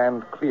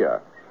 Stand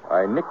clear.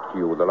 I nicked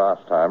you the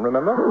last time,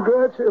 remember?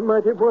 Grazie,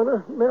 mighty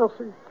Bwana.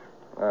 Merci.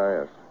 Ah,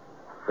 yes.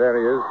 There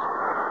he is.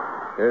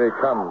 Here he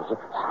comes.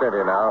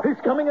 Steady now. He's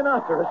coming in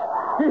after us.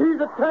 He's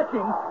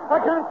attacking. I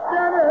can't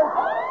stand it.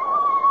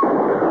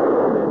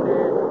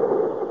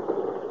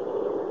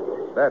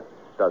 That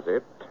does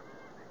it.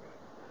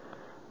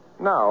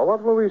 Now,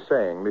 what were we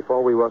saying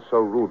before we were so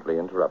rudely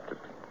interrupted?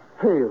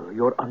 Hale,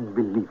 you're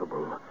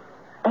unbelievable.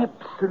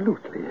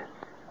 Absolutely.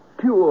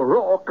 Pure,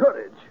 raw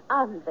courage.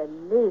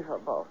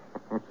 Unbelievable.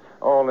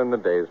 All in the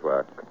day's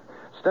work.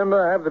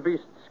 Stemba, have the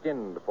beast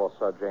skinned for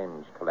Sir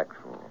James'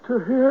 collection. To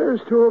hear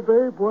is to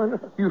obey, Bwana.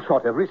 You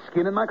shot every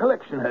skin in my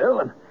collection, Hale,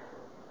 and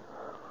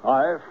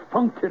I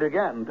funked it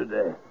again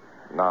today.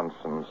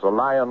 Nonsense. A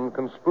lion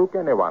can spook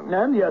anyone.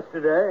 And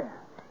yesterday.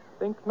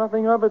 Think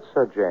nothing of it,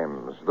 Sir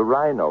James. The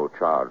rhino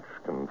charge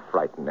can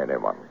frighten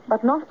anyone.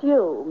 But not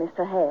you,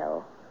 Mr.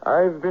 Hale.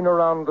 I've been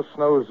around the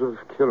snows of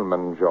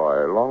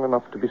Kilimanjaro long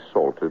enough to be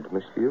salted,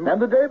 Miss Field.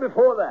 And the day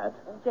before that.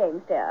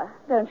 James, dear,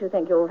 don't you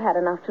think you've had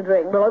enough to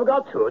drink? Well, I've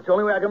got to. It's the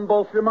only way I can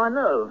bolster my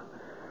nerve.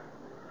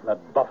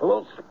 That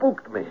buffalo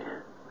spooked me.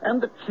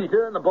 And the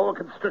cheetah and the boa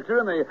constrictor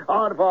and the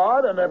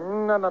aardvark and the...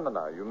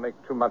 No. You make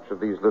too much of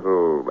these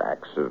little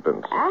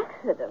accidents.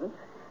 Accidents?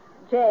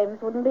 James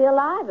wouldn't be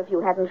alive if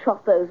you hadn't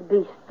shot those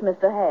beasts,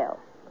 Mr. Hale.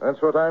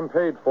 That's what I'm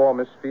paid for,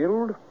 Miss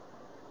Field.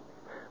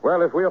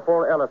 Well, if we're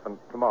for Elephant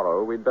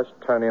tomorrow, we'd best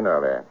turn in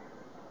early.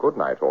 Good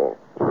night, all.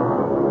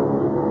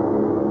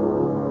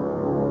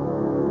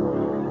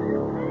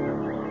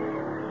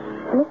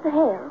 Mr.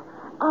 Hale,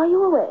 are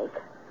you awake?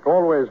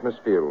 Always, Miss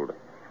Field.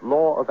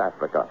 Law of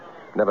Africa.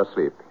 Never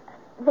sleep.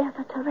 There's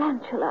a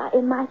tarantula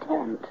in my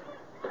tent.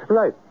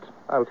 Right.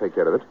 I'll take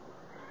care of it.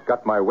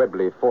 Got my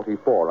Webley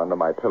 44 under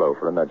my pillow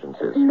for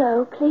emergencies.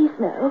 No, please,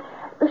 no.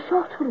 The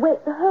shot would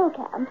wake the whole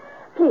camp.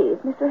 Please,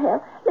 Mr.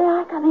 Hale, may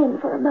I come in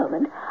for a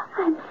moment?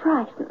 I'm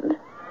frightened.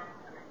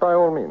 By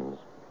all means.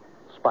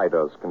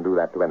 Spiders can do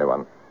that to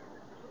anyone.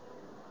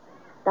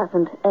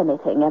 Doesn't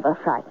anything ever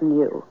frighten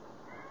you?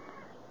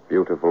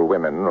 Beautiful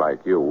women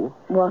like you.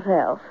 What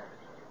else?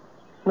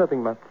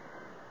 Nothing much.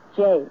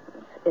 James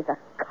is a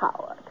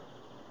coward.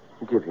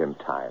 Give him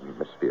time,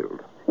 Miss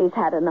Field. He's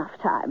had enough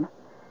time.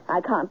 I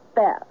can't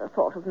bear the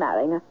thought of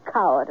marrying a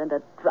coward and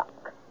a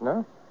drunk.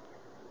 No?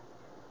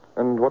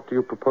 And what do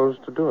you propose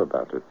to do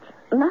about it?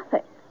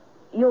 Nothing.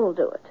 You'll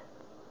do it.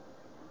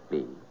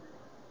 Me?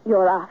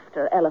 You're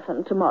after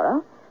Elephant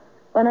tomorrow.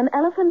 When an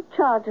elephant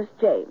charges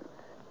James,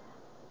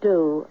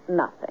 do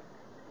nothing.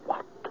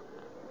 What?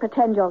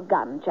 Pretend your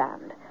gun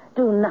jammed.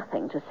 Do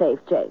nothing to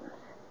save James.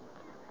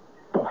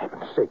 For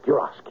heaven's sake,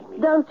 you're asking me.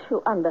 Don't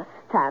you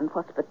understand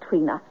what's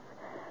between us?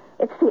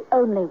 It's the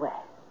only way.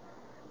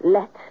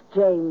 Let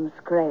James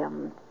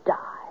Graham die.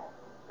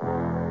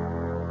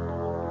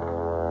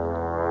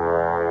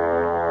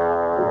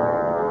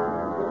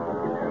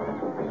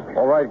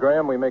 All right,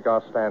 Graham, we make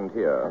our stand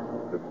here.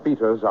 The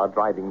beaters are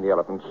driving the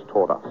elephants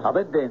toward us. Are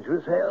they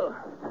dangerous, Hale?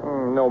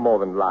 No more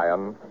than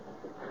lion.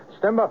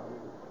 Stemba,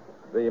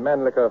 the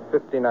Mannlicher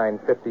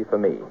 5950 for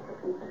me.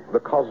 The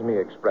Cosme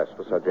Express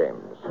for Sir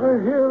James.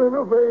 I hear and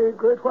obey,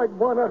 Great White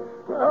Bwana.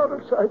 Out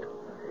of sight.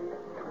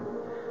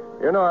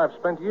 You know, I've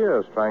spent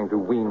years trying to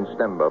wean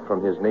Stemba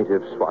from his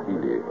native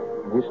Swahili.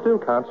 He still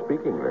can't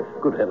speak English.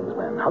 Good heavens,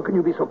 man. How can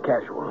you be so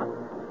casual?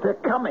 They're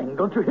coming.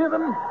 Don't you hear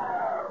them?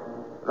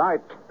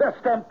 Right. They're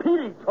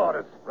stampeding toward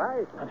us.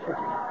 Right.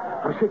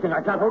 I'm shaking.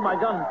 I can't hold my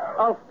gun.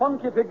 I'll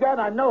funk it again.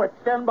 I know it.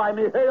 Stand by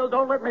me, Hale.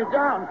 Don't let me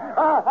down.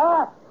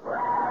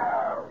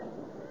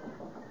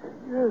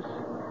 Yes.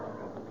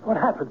 What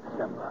happened,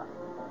 Stemba?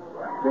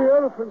 The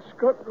elephant's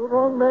got the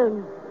wrong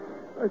man.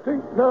 I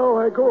think now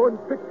I go and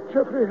pick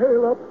Jeffrey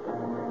Hale up.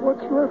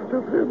 What's left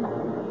of him.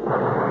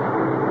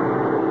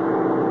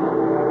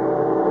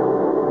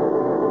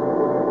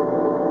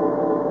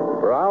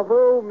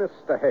 Bravo,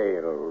 Mr.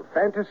 Hale.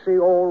 Fantasy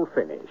all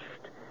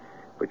finished.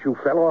 But you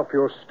fell off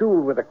your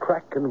stool with a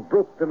crack and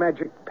broke the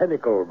magic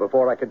pinnacle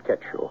before I could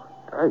catch you.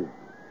 I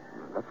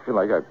feel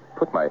like I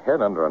put my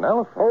head under an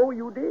elephant. Oh,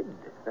 you did.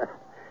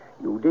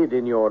 You did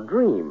in your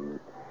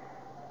dream.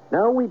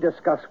 Now we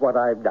discuss what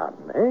I've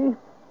done, eh?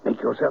 Make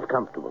yourself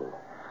comfortable.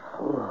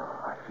 Oh,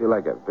 I feel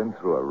like I've been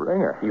through a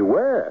ringer. You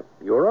were.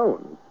 Your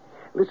own.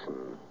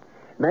 Listen.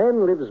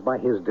 Man lives by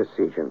his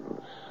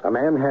decisions. A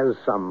man has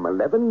some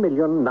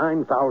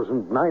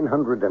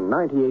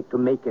 11,009,998 to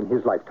make in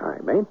his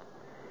lifetime, eh?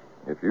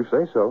 If you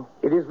say so.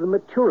 It is the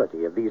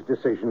maturity of these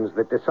decisions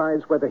that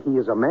decides whether he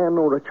is a man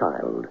or a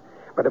child.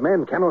 But a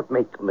man cannot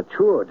make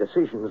mature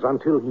decisions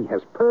until he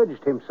has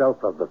purged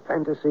himself of the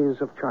fantasies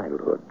of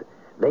childhood.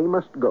 They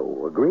must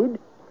go. Agreed?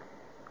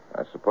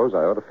 I suppose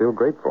I ought to feel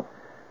grateful.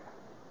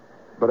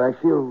 But I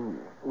feel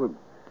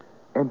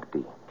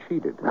empty,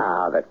 cheated.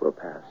 Ah, that will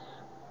pass.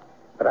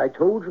 But I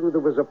told you there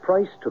was a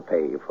price to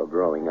pay for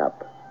growing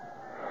up.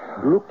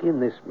 Look in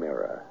this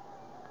mirror.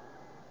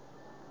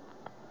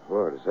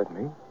 What does that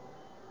mean?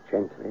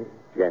 Gently,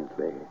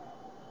 gently.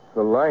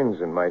 The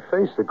lines in my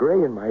face, the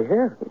gray in my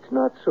hair. It's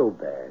not so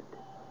bad.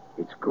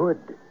 It's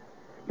good.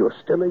 You're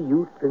still a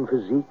youth in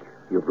physique.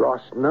 You've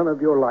lost none of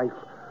your life.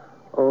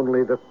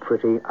 Only the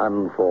pretty,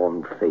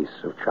 unformed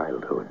face of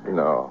childhood.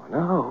 No.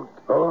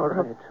 All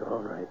right.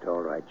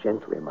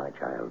 Gently, my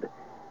child.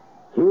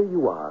 Here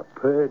you are,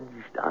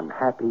 purged,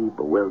 unhappy,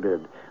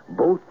 bewildered,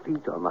 both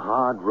feet on the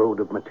hard road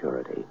of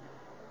maturity.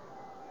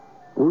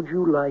 Would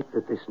you like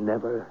that this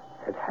never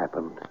had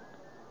happened?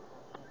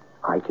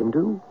 I can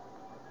do.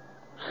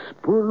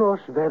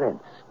 Spurlos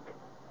Verensk.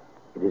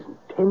 It is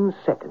 10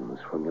 seconds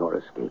from your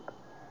escape.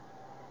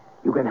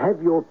 You can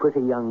have your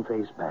pretty young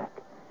face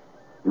back.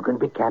 You can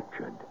be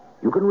captured.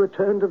 You can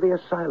return to the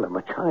asylum,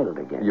 a child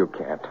again. You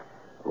can't.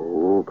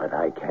 Oh, but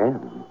I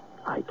can.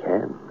 I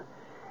can.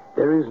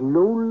 There is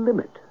no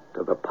limit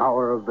to the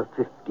power of the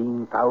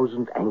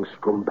 15,000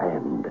 angstrom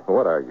band.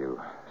 What are you,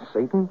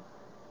 Satan?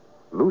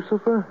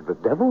 Lucifer? The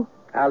devil?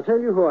 I'll tell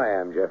you who I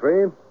am,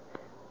 Jeffrey.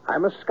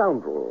 I'm a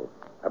scoundrel,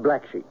 a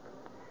black sheep,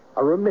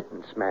 a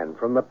remittance man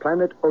from the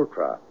planet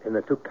Ultra in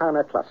the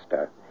Tucana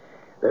cluster.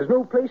 There's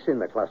no place in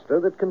the cluster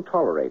that can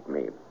tolerate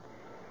me.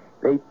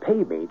 They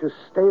pay me to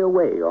stay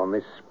away on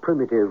this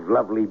primitive,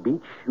 lovely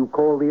beach you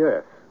call the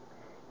Earth.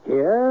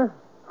 Here,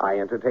 I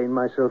entertain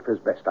myself as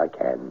best I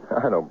can.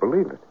 I don't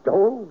believe it.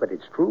 Oh, but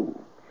it's true.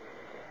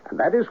 And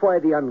that is why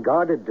the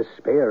unguarded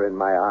despair in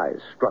my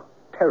eyes struck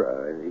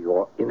terror into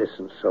your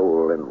innocent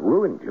soul and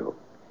ruined you.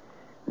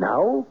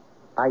 Now,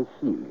 I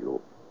heal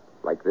you.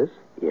 Like this?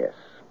 Yes.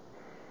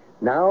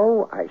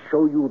 Now, I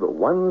show you the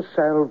one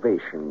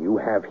salvation you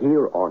have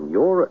here on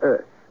your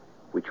Earth,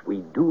 which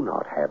we do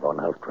not have on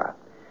Ultra.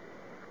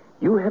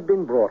 You have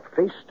been brought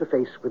face to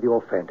face with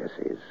your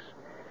fantasies.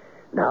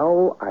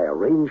 Now I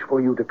arrange for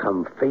you to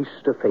come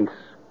face to face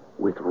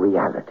with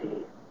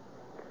reality.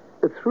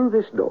 Through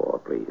this door,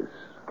 please.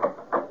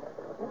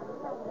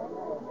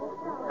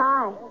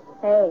 Hi.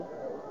 Hey.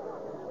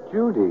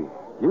 Judy,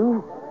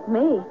 you?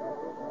 Me.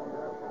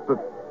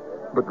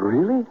 But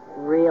really?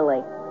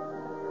 Really.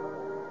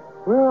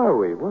 Where are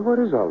we? What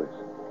is all this?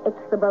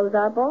 It's the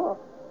Beaux-Arts Ball.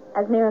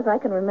 As near as I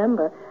can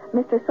remember,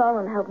 Mr.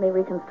 Solon helped me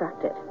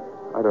reconstruct it.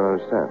 I don't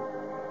understand.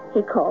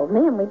 He called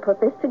me and we put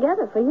this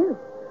together for you.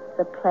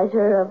 The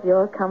pleasure of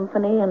your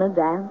company and a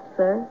dance,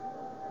 sir.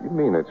 You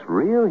mean it's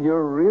real?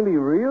 You're really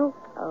real?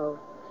 Oh,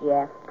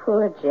 Jeff,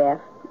 poor Jeff.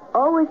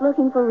 Always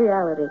looking for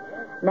reality,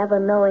 never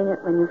knowing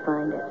it when you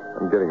find it.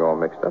 I'm getting all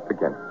mixed up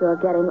again. You're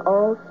getting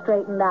all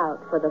straightened out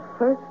for the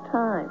first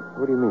time.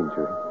 What do you mean,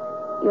 Judy?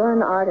 You're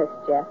an artist,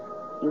 Jeff.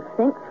 You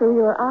think through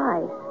your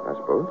eyes. I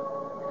suppose.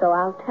 So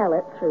I'll tell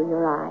it through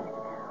your eyes.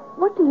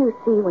 What do you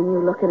see when you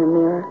look in a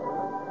mirror?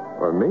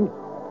 Or me?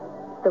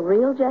 The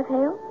real Jeff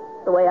Hale?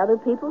 The way other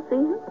people see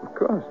him? Of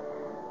course.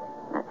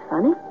 That's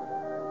funny.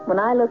 When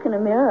I look in a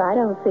mirror, I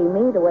don't see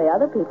me the way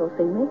other people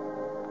see me.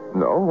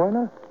 No, why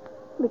not?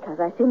 Because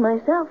I see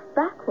myself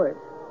backwards.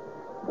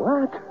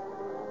 What?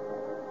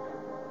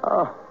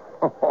 Oh,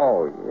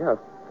 yeah.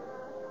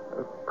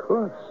 Of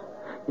course.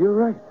 You're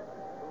right.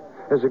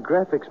 As a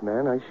graphics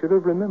man, I should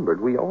have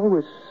remembered. We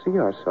always see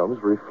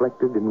ourselves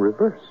reflected in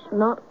reverse.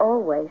 Not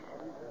always.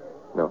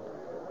 No.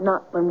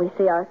 Not when we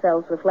see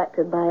ourselves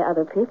reflected by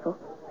other people.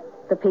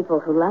 The people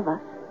who love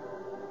us.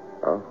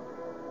 Oh?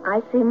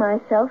 I see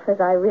myself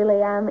as I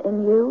really am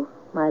in you,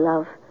 my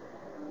love.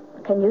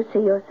 Can you see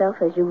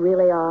yourself as you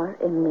really are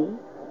in me?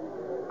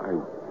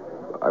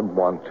 I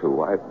want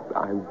to. I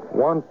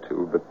want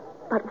to, but...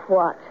 But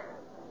what?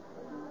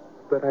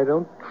 But I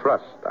don't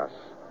trust us.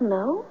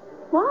 No?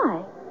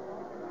 Why?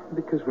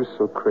 Because we're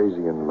so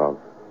crazy in love.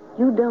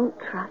 You don't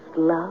trust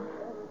love?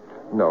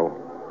 No.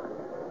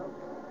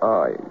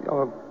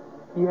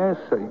 Yes,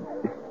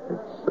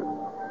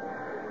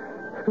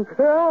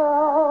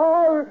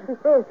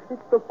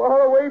 It's the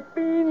faraway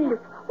fiend.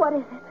 What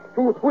is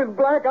it? With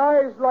black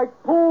eyes like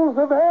pools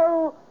of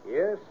hell.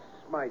 Yes,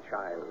 my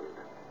child.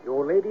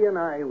 Your lady and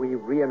I, we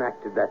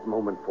reenacted that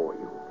moment for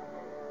you.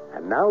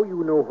 And now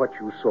you know what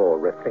you saw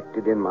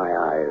reflected in my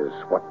eyes,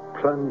 what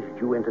plunged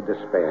you into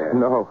despair.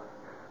 No.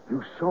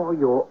 You saw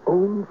your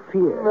own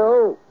fear.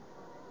 No.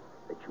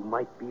 That you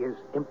might be as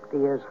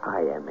empty as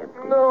I am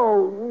empty.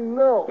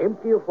 No.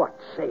 Empty of what?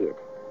 Say it.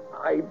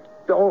 I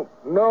don't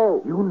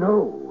know. You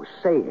know.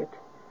 Say it.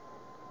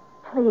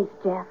 Please,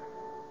 Jeff.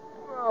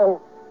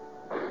 No.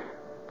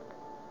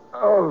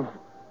 Of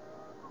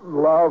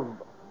love.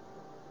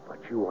 But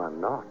you are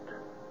not.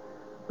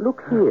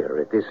 Look here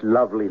at this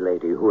lovely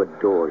lady who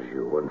adores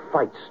you and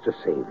fights to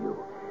save you.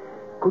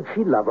 Could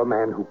she love a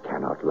man who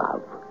cannot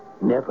love?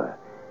 Never.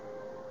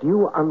 Do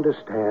you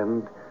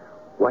understand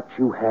what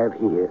you have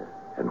here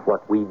and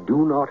what we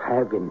do not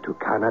have in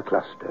Tucana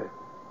Cluster?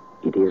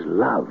 It is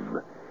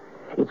love.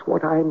 It's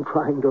what I'm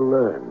trying to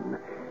learn.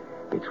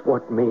 It's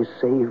what may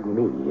save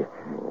me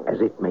as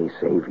it may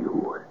save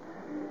you.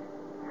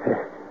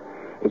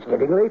 It's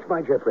getting late,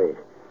 my Jeffrey.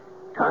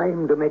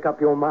 Time to make up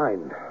your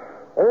mind.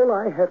 All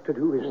I have to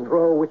do is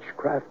throw a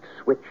witchcraft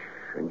switch,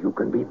 and you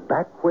can be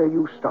back where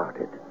you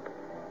started.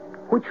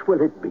 Which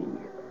will it be?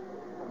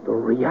 The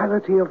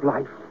reality of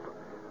life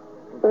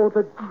or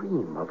the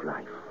dream of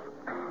life?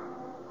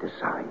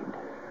 Decide.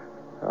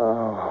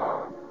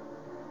 Oh.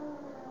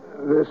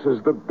 This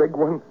is the big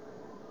one?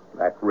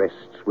 That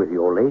rests with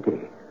your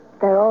lady.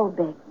 They're all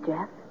big,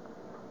 Jeff.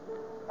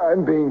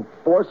 I'm being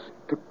forced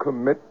to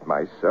commit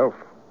myself.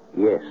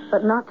 Yes.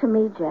 But not to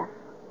me, Jeff.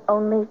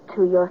 Only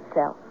to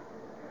yourself.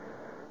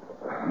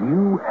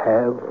 You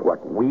have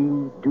what we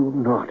do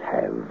not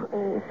have.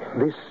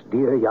 This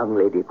dear young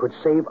lady could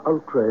save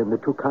Ultra in the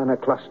Tucana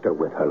Cluster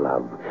with her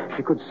love.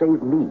 She could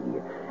save me.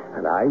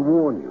 And I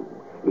warn you,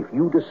 if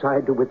you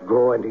decide to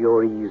withdraw into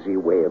your easy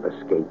way of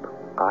escape,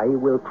 I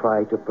will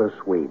try to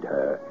persuade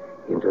her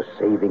into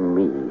saving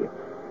me.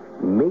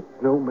 Make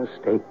no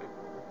mistake,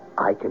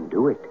 I can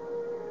do it.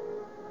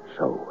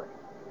 So,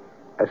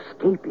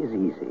 escape is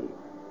easy.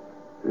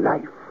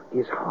 Life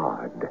is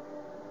hard.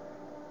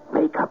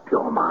 Make up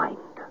your mind.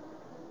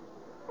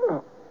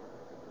 Oh.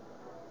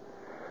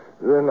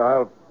 Then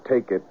I'll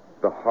take it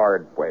the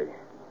hard way.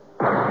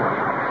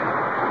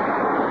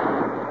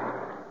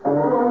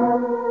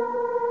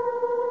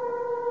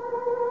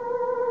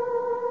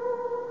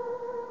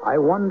 I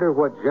wonder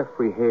what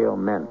Jeffrey Hale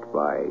meant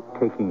by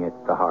taking it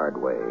the hard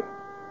way.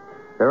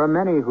 There are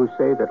many who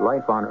say that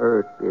life on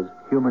Earth is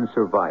human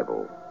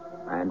survival,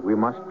 and we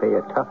must pay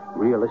a tough,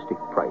 realistic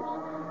price.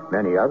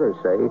 Many others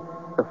say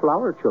the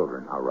flower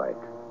children are right.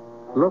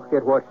 Look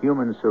at what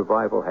human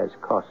survival has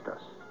cost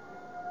us.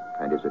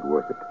 And is it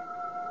worth it?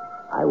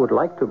 I would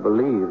like to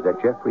believe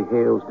that Jeffrey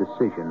Hale's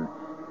decision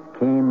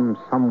came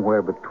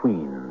somewhere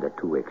between the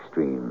two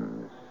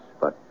extremes,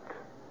 but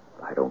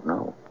I don't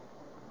know.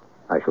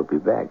 I shall be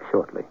back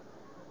shortly.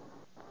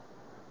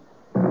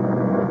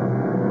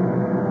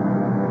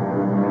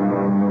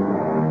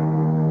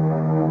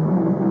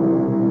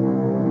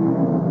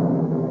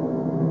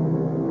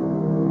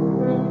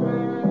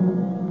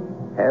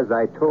 As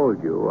I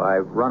told you,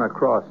 I've run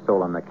across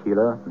Solon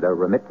Aquila, the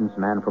remittance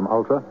man from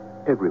Ultra,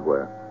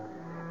 everywhere.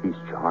 He's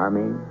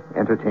charming,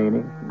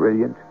 entertaining,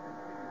 brilliant,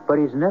 but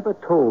he's never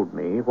told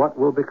me what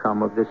will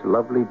become of this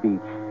lovely beach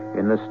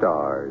in the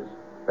stars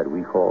that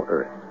we call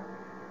Earth.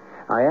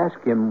 I ask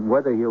him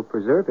whether he'll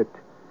preserve it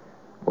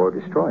or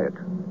destroy it,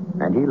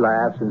 and he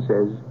laughs and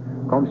says,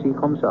 "Comme ci,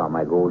 comme ça,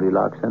 my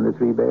Goldilocks and the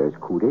Three Bears,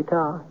 coup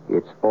d'etat.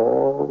 It's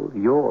all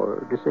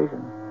your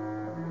decision."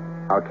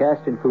 Our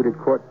cast included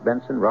Court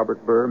Benson,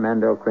 Robert Burr,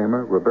 Mandel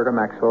Kramer, Roberta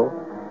Maxwell.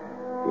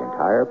 The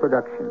entire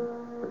production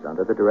was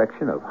under the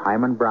direction of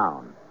Hyman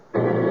Brown.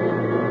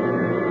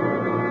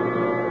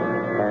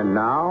 And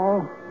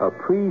now, a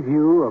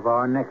preview of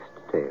our next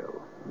tale.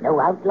 No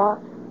outlaws?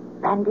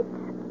 Bandits?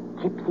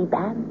 Gypsy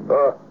bands?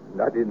 Oh,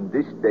 not in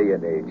this day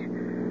and age.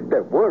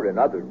 There were in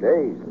other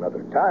days and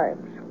other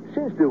times.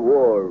 Since the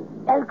war...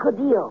 El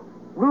Codillo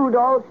ruled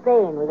all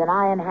Spain with an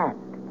iron hand.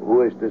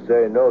 Who is to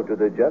say no to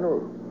the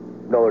general?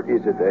 Nor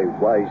is it a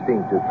wise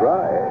thing to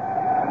try.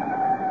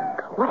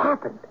 What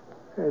happened?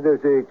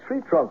 There's a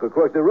tree trunk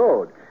across the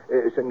road.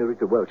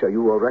 Senorita Welch, are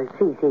you all right?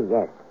 See,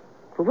 yes.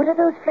 But what are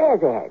those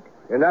flares ahead?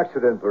 An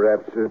accident,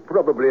 perhaps.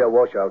 Probably a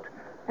washout.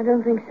 I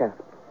don't think so.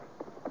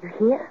 You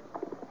hear?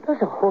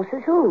 Those are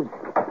horses' hooves.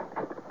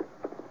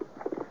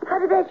 How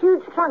did that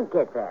huge trunk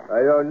get there?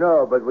 I don't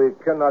know, but we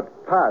cannot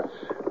pass.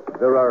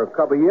 There are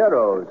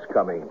caballeros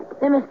coming.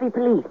 They must be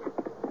police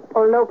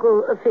or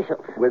local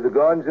officials. With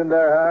guns in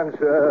their hands,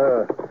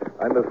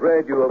 I'm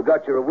afraid you have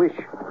got your wish.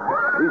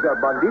 These are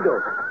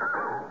bandidos.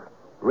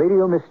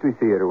 Radio Mystery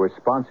Theater was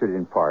sponsored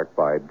in part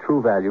by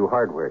True Value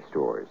Hardware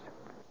Stores.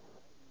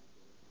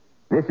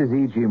 This is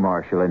E.G.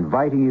 Marshall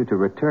inviting you to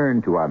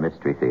return to our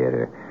Mystery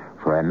Theater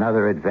for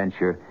another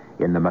adventure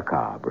in the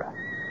macabre.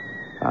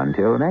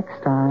 Until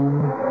next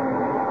time,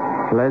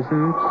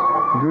 pleasant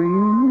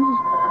dreams.